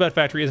 Cloakybot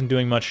Factory isn't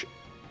doing much.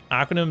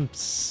 Aquanim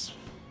just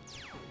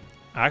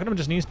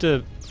needs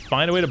to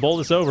find a way to bowl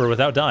this over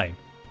without dying.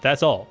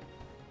 That's all.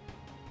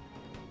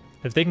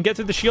 If they can get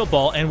through the shield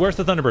ball, and where's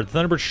the Thunderbird? The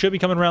Thunderbird should be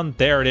coming around.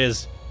 There it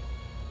is.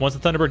 Once the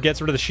Thunderbird gets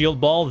rid of the shield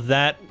ball,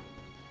 that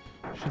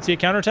Should see a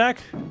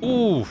counterattack.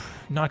 Ooh,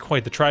 not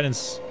quite. The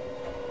tridents.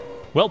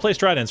 Well-placed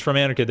tridents from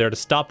Anarchid there to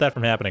stop that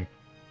from happening.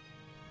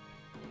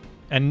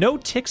 And no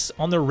ticks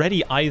on the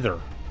ready either.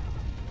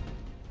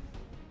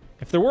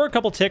 If there were a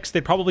couple ticks,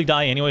 they'd probably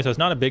die anyway, so it's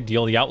not a big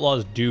deal. The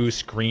outlaws do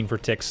screen for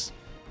ticks.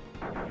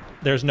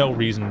 There's no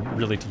reason,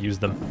 really, to use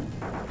them.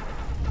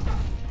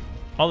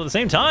 Although at the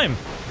same time,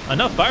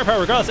 enough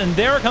firepower regardless, and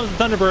there comes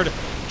the Thunderbird,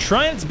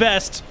 trying its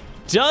best,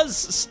 does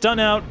stun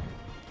out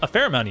a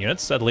fair amount of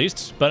units, at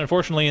least, but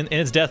unfortunately, in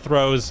its death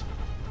throes,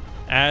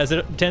 as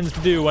it tends to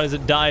do as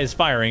it dies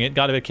firing, it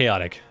got a bit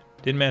chaotic.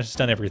 Didn't manage to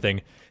stun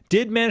everything.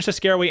 Did manage to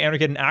scare away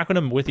Anarchid and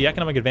Aquanim with the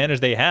economic advantage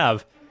they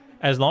have,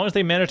 as long as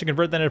they manage to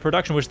convert that into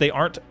production, which they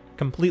aren't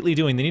completely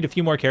doing. They need a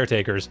few more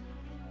caretakers.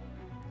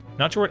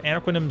 Not sure why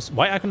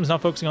Aquanim's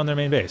not focusing on their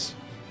main base.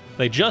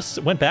 They just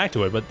went back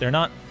to it, but they're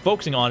not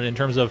focusing on it in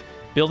terms of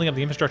building up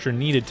the infrastructure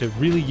needed to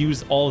really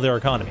use all of their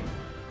economy.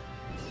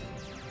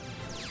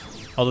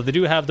 Although they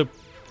do have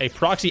a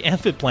proxy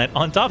amphib plant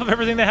on top of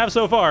everything they have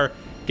so far,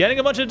 getting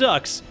a bunch of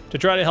ducks to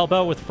try to help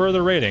out with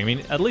further raiding. I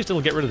mean, at least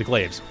it'll get rid of the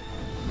glaives.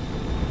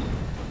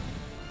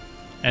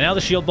 And now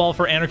the shield ball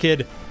for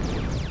Anarchid.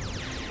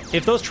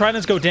 If those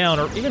tridents go down,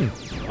 or even...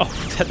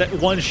 Oh, that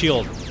one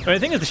shield. I mean, the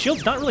thing is, the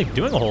shield's not really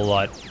doing a whole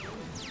lot.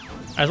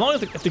 As long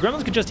as if the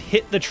gremlins could just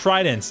hit the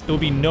tridents, it would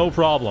be no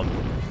problem.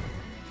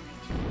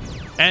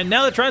 And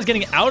now the trident's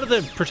getting out of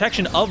the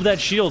protection of that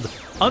shield.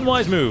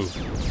 Unwise move.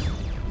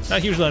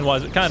 Not hugely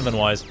unwise, but kind of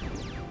unwise.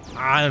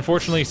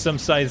 Unfortunately, some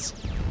sides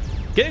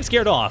getting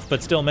scared off,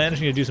 but still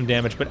managing to do some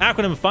damage. But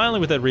Aquanim finally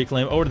with that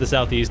reclaim over to the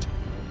southeast.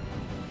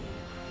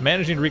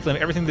 Managing to reclaim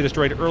everything they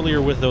destroyed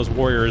earlier with those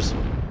warriors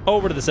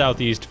over to the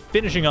southeast,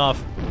 finishing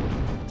off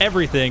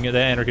everything that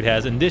Anarchid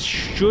has, and this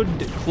should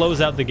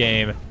close out the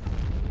game.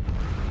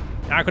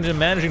 Aquanim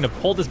managing to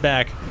pull this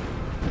back,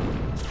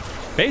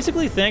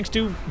 basically thanks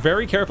to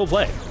very careful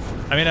play.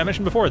 I mean, I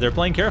mentioned before, they're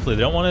playing carefully.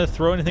 They don't want to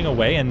throw anything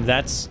away, and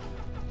that's...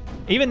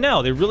 Even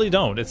now, they really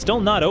don't. It's still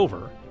not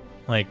over.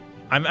 Like,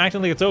 I'm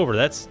acting like it's over.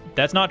 That's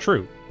not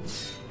true.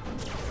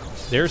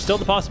 There's still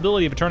the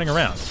possibility of it turning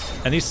around.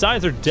 And these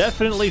sides are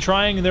definitely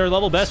trying their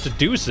level best to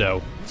do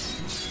so.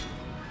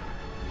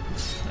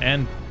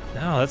 And,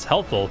 oh, that's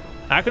helpful.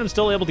 Aquanim's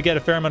still able to get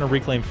a fair amount of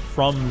reclaim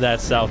from that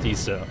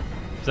southeast, so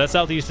that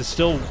southeast is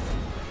still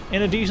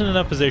in a decent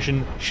enough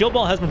position. Shield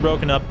ball has been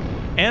broken up.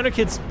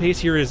 Anarchid's base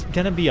here is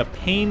going to be a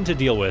pain to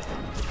deal with.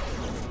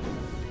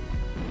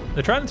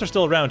 The tridents are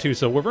still around, too,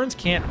 so Wyverns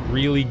can't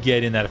really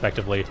get in that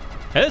effectively.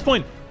 At this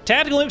point,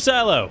 tactical nuke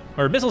silo,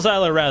 or missile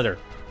silo, rather.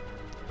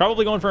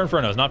 Probably going for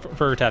Infernos, not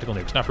for tactical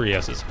nukes, not for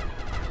EOSs.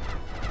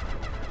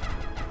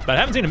 But I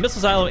haven't seen a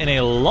missile silo in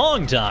a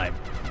long time.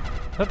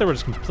 I thought they were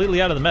just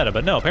completely out of the meta,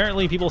 but no,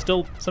 apparently people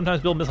still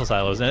sometimes build missile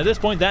silos, and at this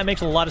point that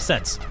makes a lot of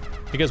sense.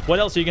 Because what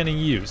else are you going to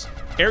use?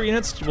 Air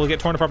units will get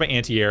torn apart by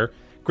anti-air.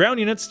 Ground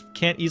units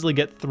can't easily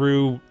get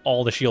through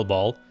all the shield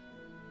ball.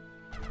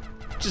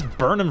 Just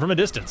burn them from a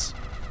distance.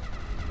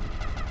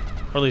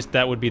 Or at least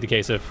that would be the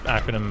case if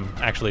Aquanim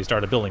actually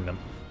started building them.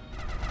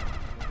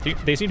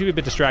 They seem to be a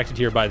bit distracted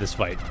here by this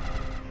fight.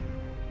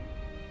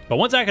 But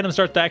once Aquanim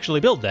starts to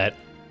actually build that,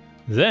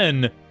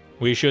 then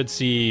we should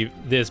see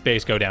this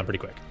base go down pretty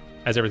quick,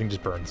 as everything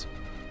just burns.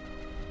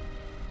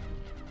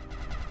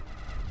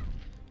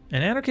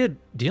 And Anarchid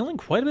dealing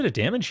quite a bit of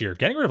damage here,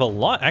 getting rid of a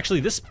lot.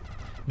 Actually, this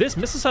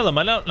missile silo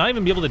might not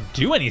even be able to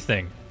do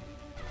anything.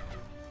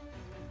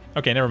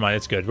 Okay, never mind,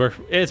 it's good.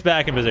 It's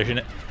back in position.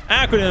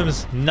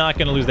 Aquanim's not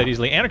going to lose that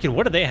easily. Anarchid,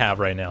 what do they have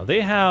right now?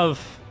 They have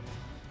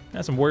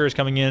some warriors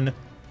coming in.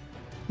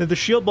 The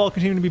shield ball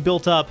continuing to be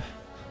built up.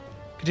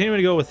 Continuing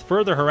to go with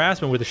further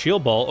harassment with the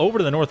shield ball over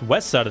to the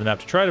northwest side of the map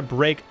to try to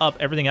break up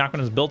everything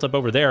Aquanim's built up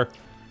over there.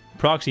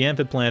 Proxy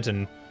amphib plant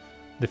and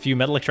the few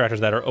metal extractors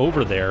that are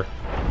over there.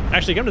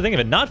 Actually, come to think of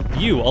it, not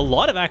few. A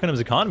lot of Aquanim's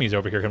economy is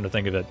over here, come to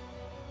think of it.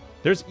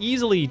 There's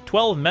easily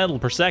 12 metal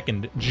per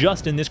second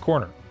just in this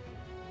corner.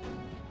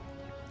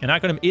 And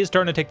Aquanim is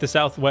starting to take the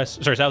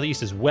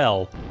southeast as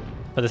well.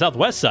 But the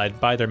southwest side,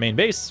 by their main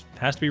base,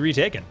 has to be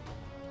retaken.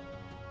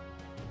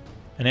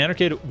 And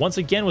Anarchid, once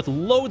again, with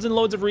loads and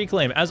loads of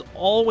reclaim. As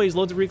always,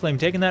 loads of reclaim.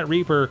 Taking that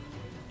Reaper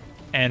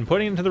and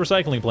putting it into the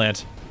recycling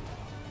plant.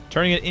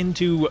 Turning it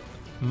into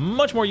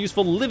much more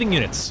useful living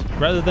units,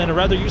 rather than a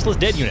rather useless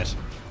dead unit.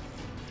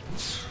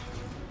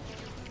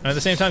 And at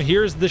the same time,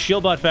 here's the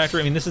Shieldbot factory.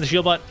 I mean, this is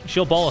the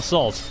Shield Ball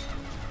Assault.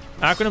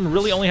 Aquanim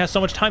really only has so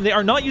much time. They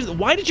are not using...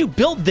 Why did you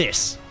build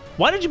this?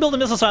 Why did you build a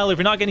missile silo if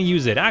you're not going to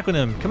use it?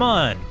 Aquanim, come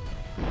on.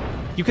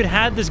 You could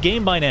have had this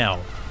game by now.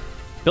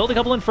 Build a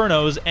couple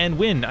Infernos and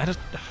win. I just...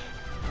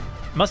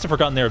 Must have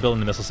forgotten they were building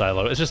the missile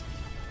silo. It's just...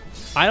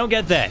 I don't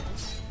get that.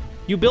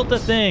 You built the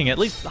thing. At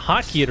least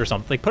hotkey it or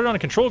something. Like, put it on a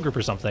control group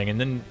or something, and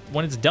then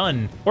when it's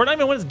done... Or not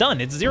even when it's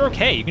done. It's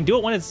 0K. You can do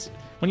it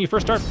when you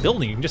first start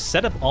building. You can just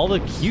set up all the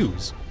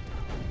queues.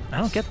 I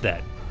don't get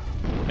that.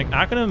 Like,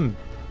 Aquanim...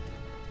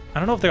 I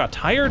don't know if they got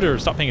tired or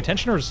stopped paying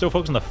attention or just still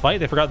focused on the fight.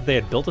 They forgot that they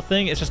had built a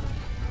thing. It's just...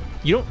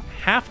 You don't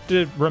have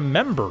to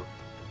remember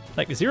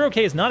Like, 0K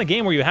is not a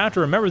game where you have to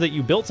remember that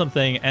you built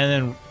something and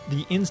then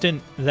the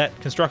instant that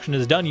construction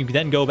is done, you can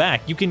then go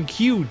back. You can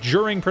queue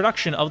during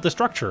production of the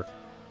structure.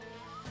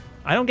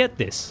 I don't get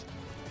this.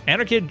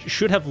 Anarchid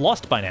should have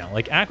lost by now.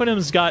 Like,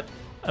 Aquanim's got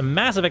a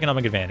massive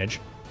economic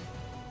advantage.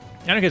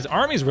 Anarchid's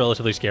army is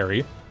relatively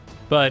scary,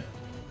 but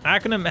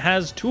Aquanim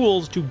has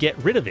tools to get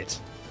rid of it.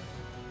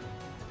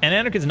 And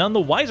Anarchid's none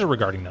the wiser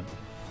regarding them.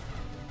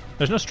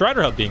 There's no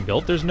Strider Hub being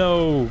built. There's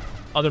no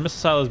other missile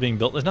silos being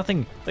built. There's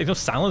nothing, like no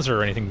silencer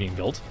or anything being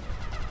built.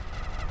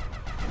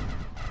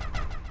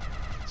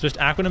 It's just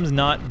Aquanim's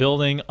not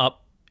building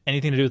up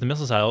anything to do with the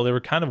missile silo. They were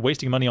kind of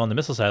wasting money on the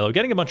missile silo,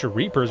 getting a bunch of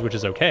Reapers, which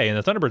is okay, and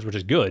the Thunderbirds, which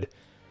is good.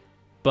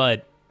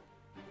 But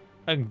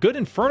a good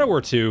Inferno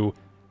or two,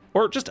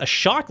 or just a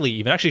Shockley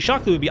even. Actually,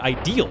 Shockley would be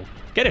ideal.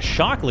 Get a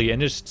Shockley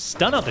and just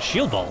stun out the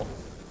shield ball.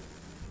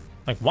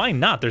 Like, why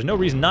not? There's no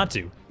reason not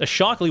to. A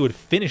Shockley would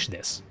finish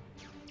this.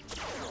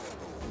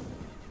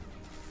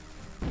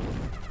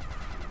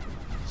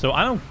 So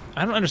I don't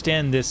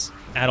understand this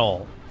at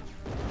all.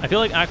 I feel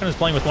like Aquanim is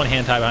playing with one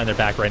hand tied behind their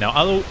back right now.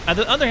 Although, on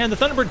the other hand, the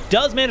Thunderbird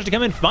does manage to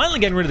come in, finally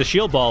getting rid of the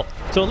shield ball.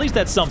 So at least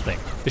that's something.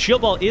 The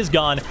shield ball is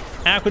gone.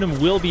 Aquanim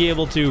will be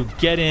able to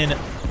get in,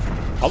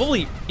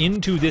 probably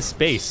into this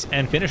space,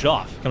 and finish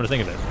off, come to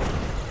think of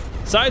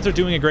it. Sides are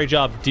doing a great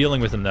job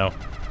dealing with them, though.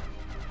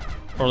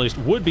 Or at least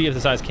would be if the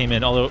sides came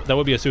in, although that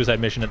would be a suicide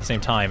mission at the same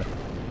time.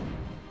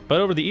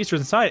 But over the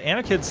eastern side,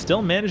 Anarchid's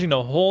still managing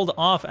to hold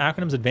off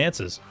Aquanim's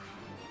advances.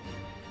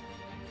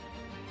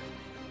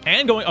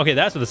 And going, okay,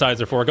 that's what the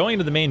sides are for. Going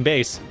into the main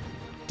base,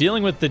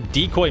 dealing with the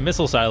decoy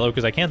missile silo,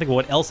 because I can't think of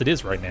what else it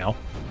is right now.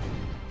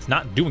 It's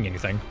not doing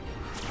anything.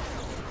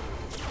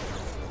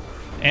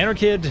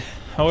 Anarchid,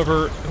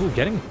 however,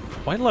 getting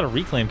quite a lot of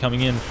reclaim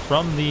coming in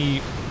from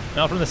the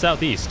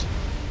southeast.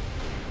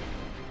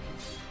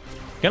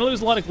 Gonna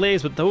lose a lot of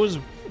glaze, but those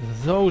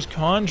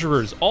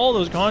conjurers, all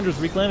those conjurers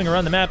reclaiming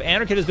around the map,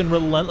 Anarchid has been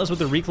relentless with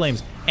the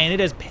reclaims, and it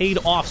has paid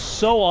off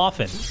so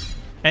often.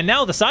 And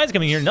now the sides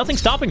coming here, nothing's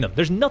stopping them.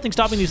 There's nothing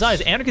stopping these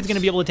sides. Anarchid's going to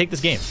be able to take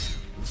this game.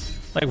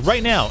 Like,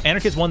 right now,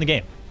 Anarchid's won the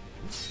game.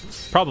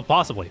 Probably,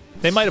 possibly.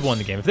 They might have won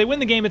the game. If they win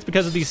the game, it's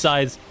because of these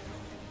sides,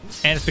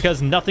 and it's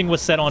because nothing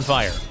was set on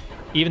fire,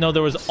 even though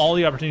there was all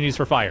the opportunities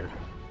for fire.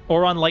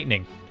 Or on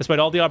lightning, despite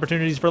all the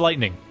opportunities for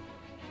lightning.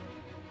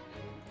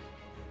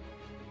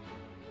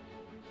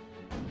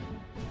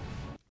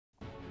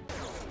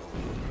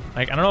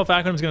 Like, I don't know if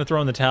Aquanim's going to throw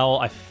in the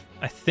towel.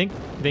 I think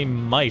they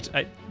might.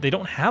 They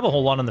don't have a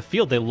whole lot on the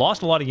field. They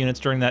lost a lot of units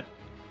during that,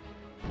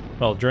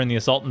 well, during the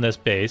assault in this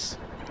base.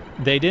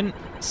 They didn't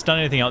stun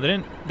anything out.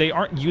 They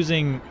aren't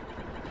using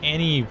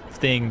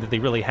anything that they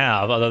really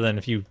have, other than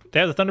they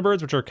have the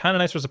Thunderbirds, which are kind of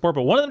nice for support,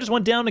 but one of them just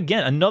went down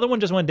again. Another one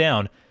just went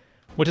down,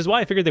 which is why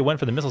I figured they went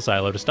for the missile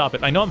silo to stop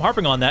it. I know I'm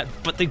harping on that,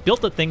 but they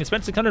built a thing and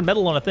spent 600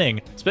 metal on a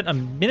thing, spent a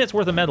minute's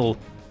worth of metal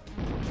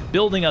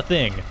building a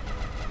thing,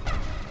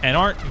 and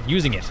aren't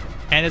using it.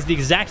 And it's the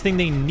exact thing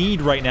they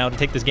need right now to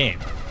take this game.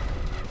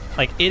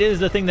 Like, it is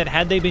the thing that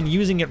had they been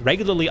using it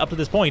regularly up to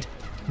this point,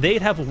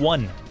 they'd have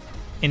won.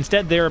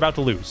 Instead, they're about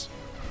to lose.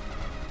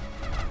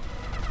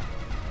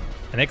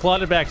 And they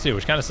clawed it back too,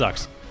 which kind of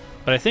sucks.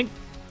 But I think,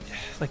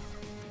 like,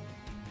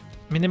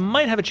 I mean, they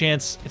might have a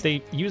chance if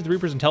they use the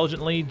Reapers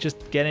intelligently,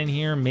 just get in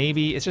here,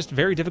 maybe. It's just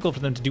very difficult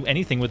for them to do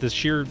anything with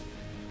this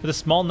with a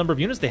small number of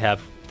units they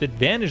have. The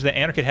advantage that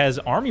Anarchid has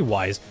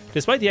army-wise,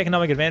 despite the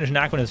economic advantage in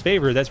Aquanim's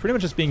favor, that's pretty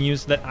much just being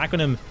used so that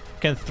Aquanim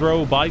can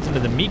throw bodies into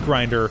the meat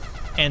grinder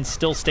and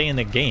still stay in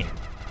the game.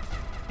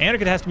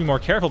 Anarchid has to be more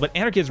careful, but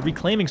Anarchid is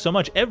reclaiming so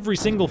much. Every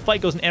single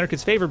fight goes in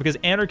Anarchid's favor because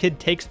Anarchid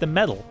takes the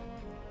metal.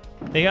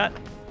 They got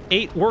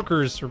 8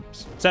 workers, or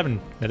 7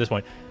 at this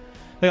point.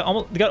 They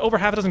got over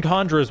half a dozen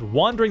conjurers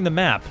wandering the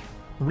map,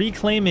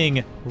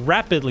 reclaiming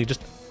rapidly,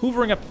 just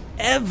hoovering up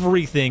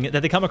everything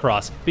that they come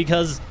across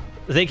because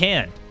they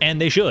can, and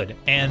they should,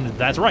 and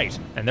that's right,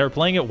 and they're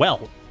playing it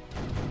well.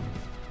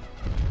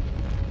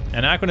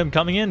 And Aquanim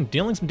coming in,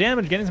 dealing some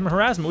damage, getting some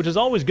harassment, which is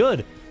always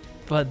good.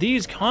 But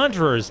these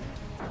conjurers,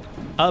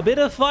 a bit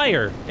of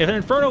fire. If an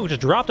Inferno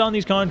just dropped on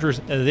these conjurers,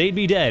 they'd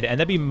be dead, and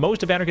that'd be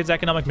most of Anarchid's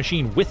economic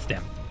machine with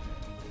them.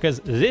 Because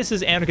this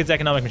is Anarchid's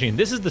economic machine.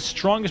 This is the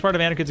strongest part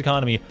of Anarchid's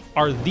economy,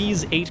 are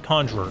these 8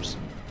 conjurers.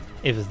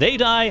 If they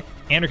die,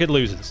 Anarchid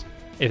loses.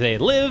 If they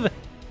live,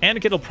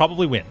 Anarchid will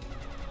probably win.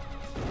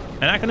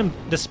 And Aquanim,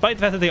 despite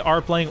the fact that they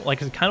are playing like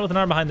kind of with an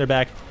arm behind their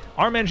back,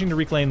 are managing to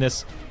reclaim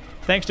this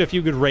thanks to a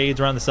few good raids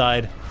around the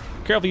side,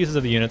 careful uses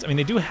of the units. I mean,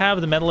 they do have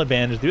the metal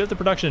advantage, they do have the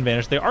production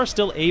advantage. They are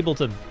still able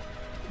to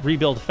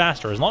rebuild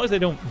faster. As long as they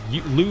don't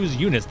lose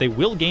units, they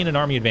will gain an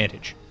army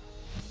advantage.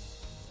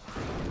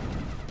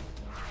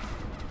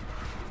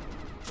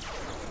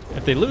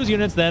 If they lose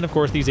units, then, of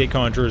course, these 8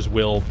 conjurers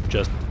will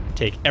just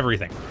take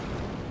everything.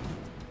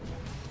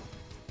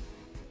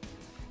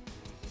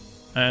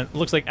 And it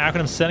looks like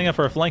Aquanim's setting up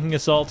for a flanking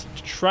assault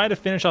to try to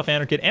finish off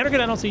Anarchid.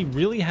 Anarchid, I don't see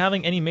really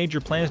having any major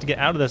plans to get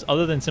out of this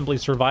other than simply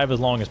survive as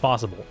long as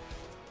possible.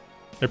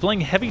 They're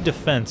playing heavy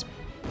defense.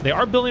 They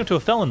are building up to a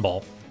felon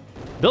ball.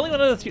 Building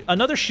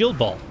another shield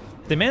ball.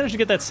 they manage to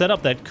get that set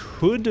up, that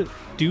could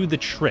do the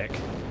trick.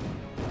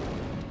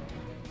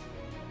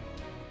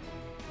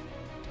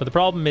 But the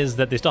problem is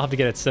that they still have to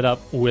get it set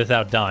up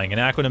without dying, and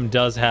Aquanim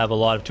does have a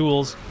lot of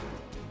tools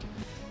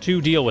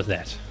to deal with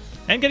that.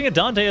 And getting a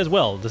Dante as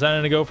well.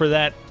 Deciding to go for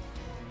that,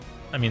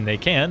 I mean, they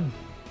can.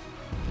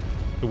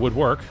 It would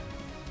work.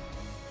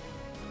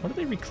 What are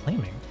they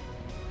reclaiming?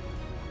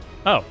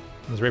 Oh,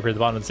 there's a rapier at the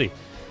bottom of the sea.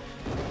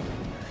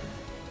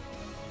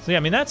 So yeah, I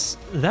mean,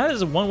 that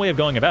is one way of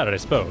going about it, I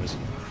suppose.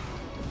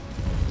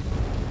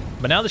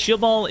 But now the shield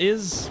ball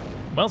is,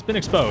 well, it's been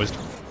exposed.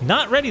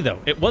 Not ready,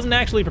 though. It wasn't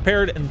actually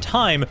prepared in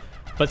time,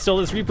 but still,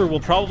 this Reaper will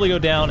probably go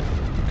down.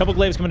 A couple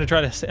Glaives come in to try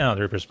to... Oh,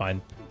 the Reaper's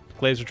fine.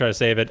 Glaives will try to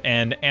save it,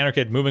 and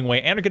Anarchid moving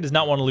away. Anarchid does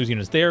not want to lose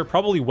units. They're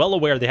probably well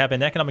aware they have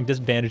an economic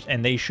disadvantage,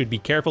 and they should be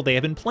careful. They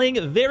have been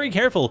playing very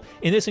careful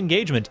in this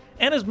engagement,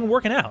 and it's been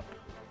working out.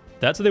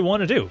 That's what they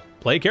want to do.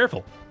 Play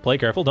careful. Play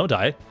careful, don't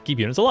die, keep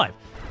units alive.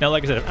 Now,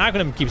 like I said, if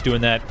Aquanim keeps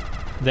doing that,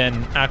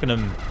 then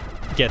Aquanim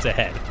gets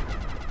ahead.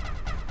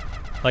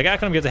 Like,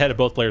 Aquanim gets ahead if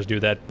both players do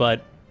that,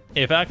 but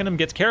if Aquanim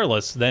gets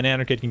careless, then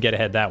Anarchid can get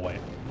ahead that way.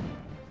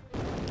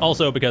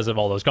 Also because of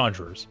all those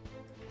Conjurers.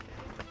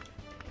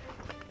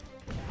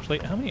 Actually,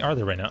 how many are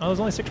there right now? Oh, there's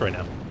only 6 right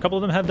now. A couple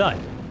of them have died.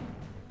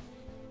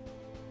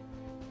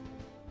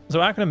 So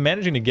Aquanim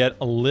managing to get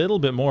a little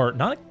bit more,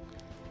 not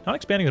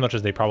expanding as much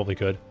as they probably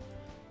could.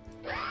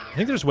 I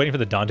think they're just waiting for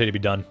the Dante to be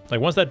done.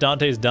 Like, once that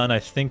Dante is done, I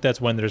think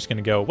that's when they're just going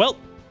to go, well,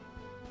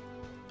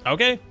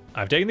 okay,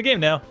 I've taken the game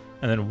now,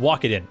 and then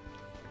walk it in.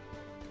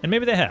 And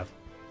maybe they have.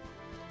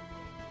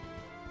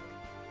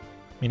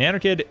 I mean,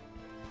 Anarchid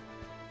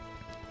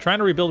trying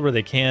to rebuild where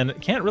they can.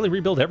 Can't really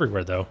rebuild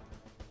everywhere, though.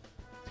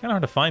 It's kind of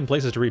hard to find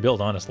places to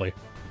rebuild, honestly.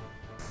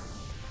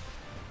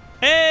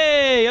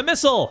 Hey, a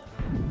missile!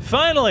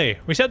 Finally!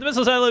 We said the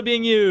missile silo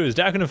being used.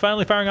 Aquanim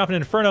finally firing off an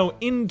Inferno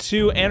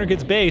into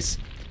Anarchid's base.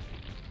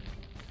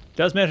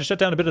 Does manage to shut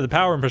down a bit of the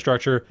power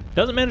infrastructure.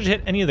 Doesn't manage to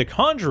hit any of the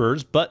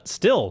Conjurers, but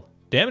still,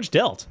 damage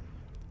dealt.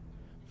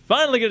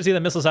 Finally get to see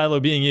the missile silo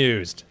being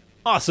used.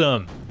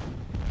 Awesome!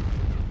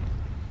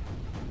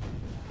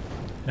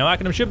 Now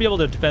Aquanim should be able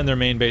to defend their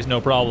main base, no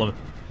problem.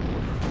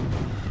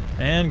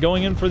 And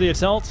going in for the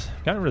assault,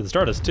 got rid of the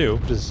Stardust too,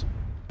 which is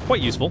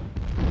quite useful.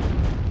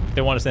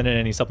 They want to send in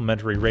any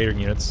supplementary Raider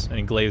units,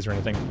 any Glaives or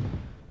anything.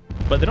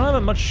 But they don't have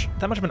that much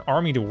of an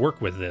army to work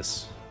with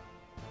this.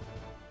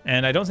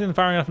 And I don't see them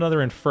firing off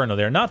another Inferno.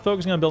 They're not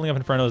focusing on building up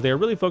Infernos. They are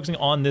really focusing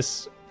on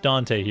this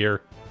Dante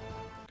here.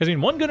 Because, I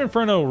mean, one good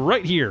Inferno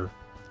right here,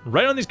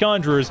 right on these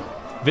Conjurers,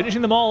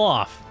 finishing them all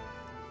off,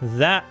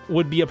 that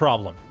would be a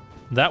problem.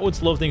 That would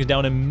slow things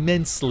down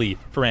immensely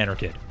for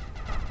Anarchid.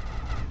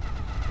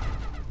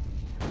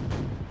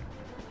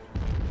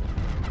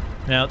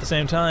 Now, at the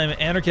same time,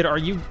 Anarchid, are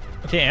you...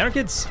 Okay,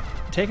 Anarchid's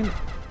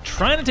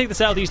trying to take the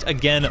southeast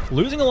again,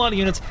 losing a lot of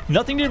units,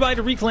 nothing nearby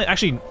to reclaim.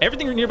 Actually,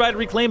 everything nearby to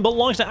reclaim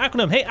belongs to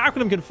Aquanim. Hey,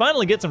 Aquanim can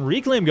finally get some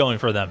reclaim going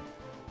for them.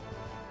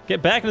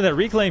 Get back into that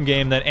reclaim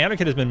game that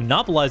Anarchid has been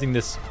monopolizing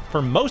this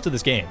for most of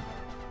this game.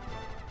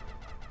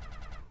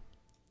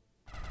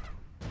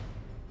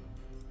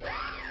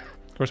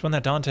 Of course, when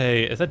that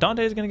Dante is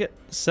going to get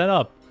set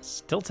up,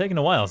 still taking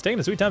a while. It's taking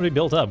a sweet time to be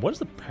built up. What is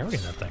the priority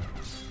on that thing?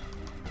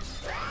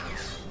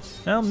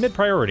 Well,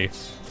 mid-priority.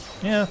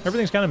 Yeah,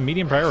 everything's kind of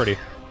medium priority.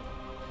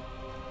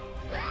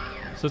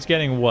 So it's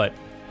getting, what,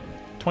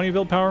 20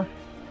 build power?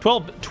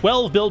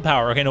 12 build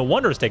power. Okay, no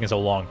wonder it's taking so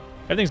long.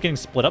 Everything's getting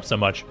split up so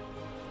much.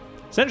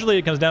 Essentially,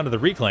 it comes down to the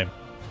reclaim.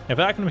 If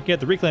I can get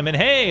the reclaim in,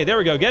 hey, there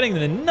we go, getting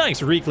the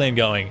nice reclaim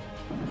going.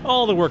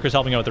 All the workers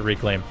helping out with the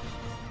reclaim.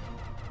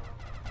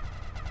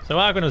 So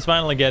Aquanim is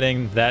finally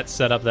getting that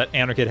setup that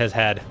Anarchid has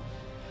had.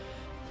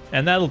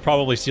 And that'll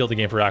probably seal the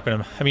game for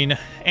Aquanim. I mean,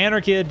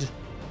 Anarchid...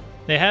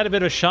 They had a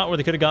bit of a shot where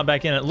they could have gone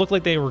back in. It looked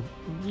like they were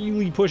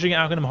really pushing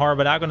Aquanim hard,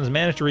 but Aquanim's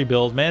managed to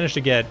rebuild, managed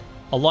to get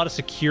a lot of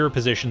secure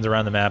positions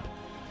around the map.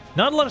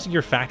 Not a lot of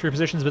secure factory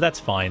positions, but that's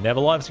fine. They have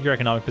a lot of secure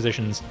economic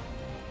positions.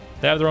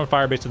 They have their own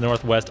fire base to the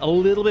northwest. A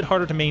little bit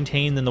harder to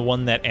maintain than the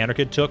one that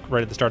Anarchid took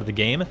right at the start of the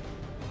game,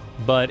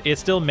 but it's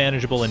still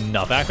manageable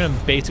enough. Aquanim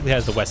basically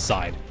has the west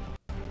side.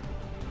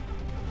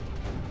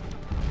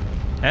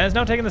 And it's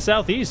now taking the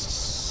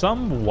southeast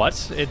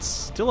somewhat. It's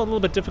still a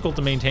little bit difficult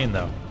to maintain,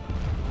 though.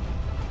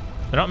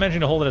 They're not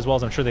managing to hold it as well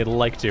as I'm sure they'd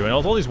like to. And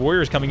with all these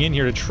warriors coming in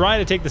here to try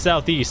to take the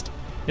southeast,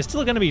 it's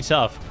still going to be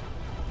tough.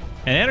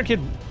 And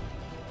Anarchid,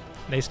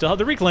 they still have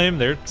the reclaim.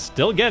 They're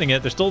still getting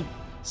it. They're still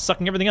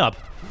sucking everything up.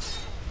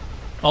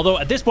 Although,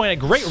 at this point, at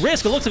great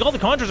risk, it looks like all the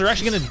Conjurers are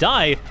actually going to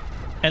die.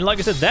 And like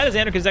I said, that is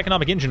Anarchid's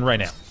economic engine right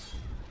now.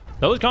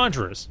 Those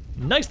Conjurers.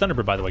 Nice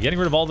Thunderbird, by the way. Getting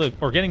rid of all the...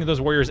 Or getting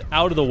those warriors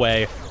out of the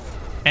way.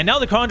 And now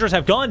the Conjurers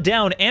have gone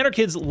down.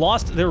 Anarchid's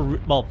lost their...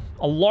 Well,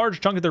 a large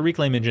chunk of their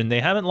reclaim engine.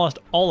 They haven't lost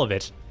all of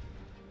it,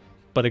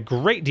 but a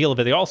great deal of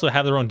it. They also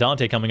have their own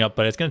Dante coming up,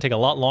 but it's going to take a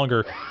lot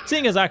longer,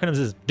 seeing as Aquanim's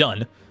is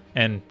done,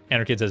 and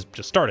Anarchid's has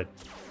just started.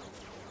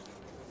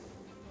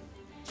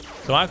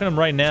 So Aquanim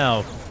right now,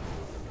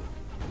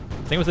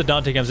 I think once the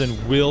Dante comes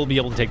in, will be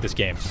able to take this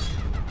game.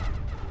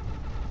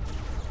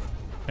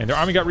 And their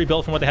army got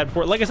rebuilt from what they had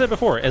before. Like I said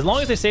before, as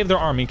long as they saved their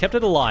army, kept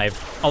it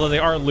alive, although they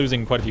are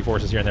losing quite a few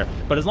forces here and there,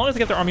 but as long as they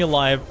kept their army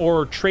alive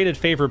or traded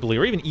favorably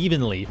or even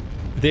evenly,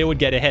 they would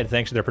get ahead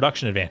thanks to their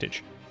production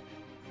advantage.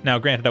 Now,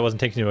 granted, I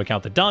wasn't taking into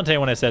account the Dante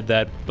when I said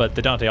that, but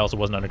the Dante also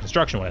wasn't under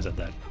construction when I said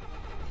that.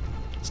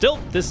 Still,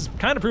 this is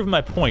kind of proving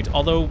my point,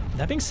 although,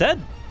 that being said,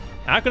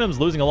 Aquanim's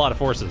losing a lot of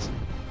forces.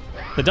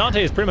 The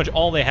Dante is pretty much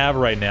all they have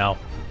right now.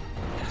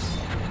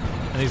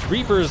 And these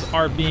Reapers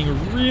are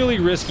being really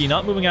risky,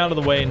 not moving out of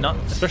the way, not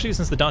especially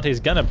since the Dante is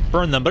gonna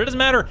burn them, but it doesn't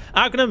matter.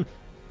 Aquanim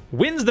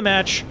wins the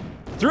match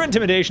through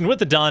intimidation with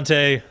the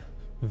Dante.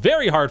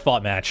 Very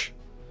hard-fought match.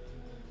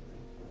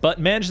 But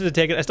manages to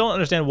take it. I still don't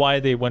understand why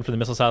they went for the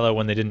missile silo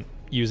when they didn't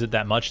use it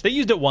that much. They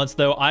used it once,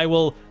 though. I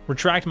will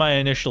retract my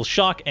initial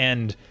shock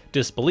and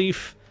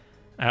disbelief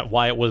at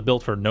why it was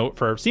built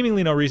for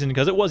seemingly no reason,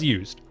 because it was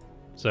used.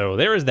 So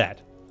there is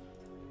that.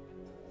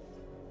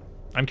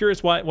 I'm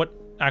curious what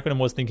Aquanim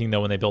was thinking,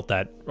 though, when they built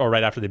that, or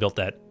right after they built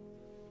that.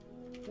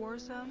 War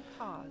zone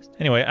paused.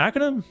 Anyway,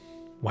 Aquanim,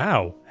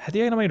 wow, had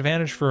the economic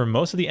advantage for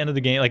most of the end of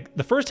the game. Like,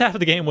 the first half of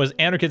the game was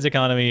Anarchid's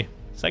economy.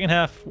 Second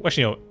half,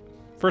 actually, no,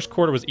 first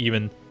quarter was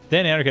even.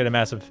 Then Anarchid had a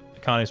massive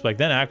economy spike.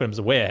 Then Aquanim's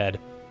way ahead.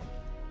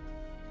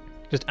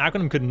 Just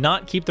Aquanim could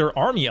not keep their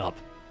army up.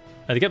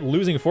 And they kept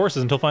losing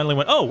forces until finally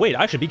went, oh, wait,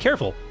 I should be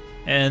careful.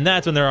 And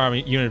that's when their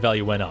army unit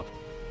value went up.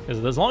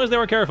 Because as long as they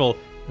were careful,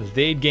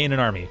 they'd gain an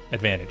army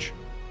advantage.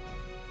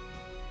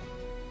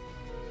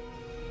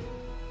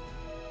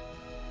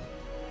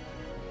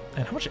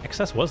 And how much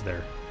excess was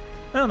there?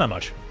 Well, not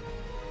much.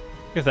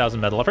 1,000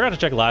 metal. I forgot to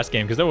check last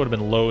game, because there would have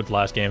been loads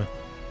last game.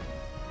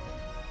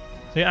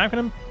 So yeah,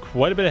 Aquanim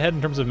quite a bit ahead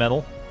in terms of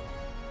metal.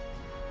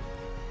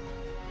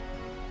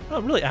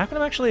 Oh, really?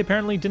 Aquanim actually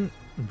apparently didn't...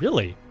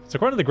 Really? So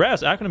according to the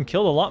graphs, Aquanim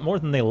killed a lot more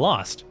than they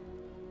lost.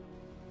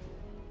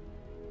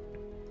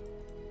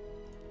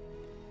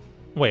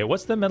 Wait,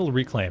 what's the metal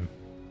reclaim?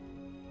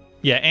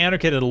 Yeah,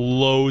 Anarchid had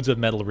loads of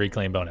metal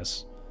reclaim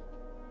bonus.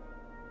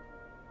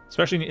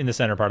 Especially in the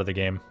center part of the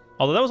game.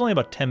 Although that was only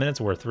about 10 minutes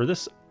worth. For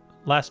this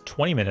last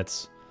 20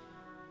 minutes,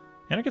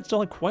 Anarchid still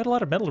had quite a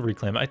lot of metal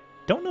reclaim. I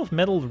don't know if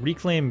metal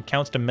reclaim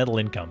counts to metal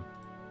income.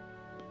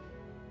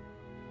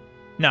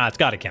 Nah, it's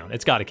gotta count.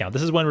 It's gotta count.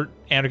 This is when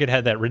Anarchid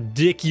had that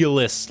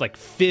ridiculous, like,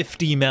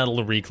 50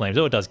 metal reclaims.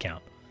 Oh, it does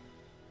count.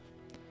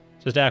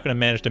 Just Aquanim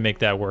managed to make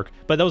that work.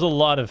 But that was a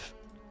lot of...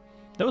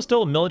 That was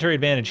still a military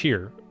advantage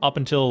here, up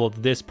until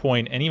this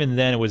point, and even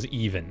then it was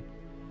even.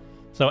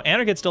 So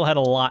Anarchid still had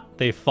a lot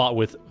they fought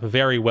with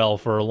very well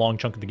for a long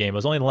chunk of the game. It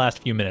was only the last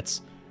few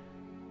minutes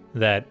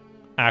that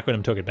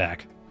Aquanim took it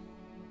back.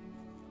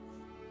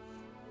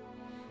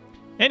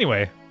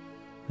 Anyway,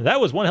 that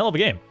was one hell of a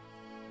game.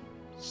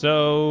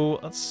 So,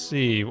 let's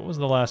see. What was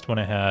the last one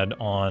I had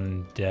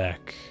on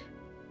deck?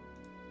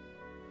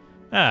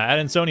 Ad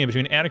Insomnia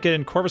between Anarchid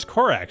and Corvus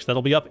Corax.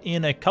 That'll be up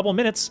in a couple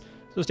minutes,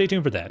 so stay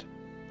tuned for that.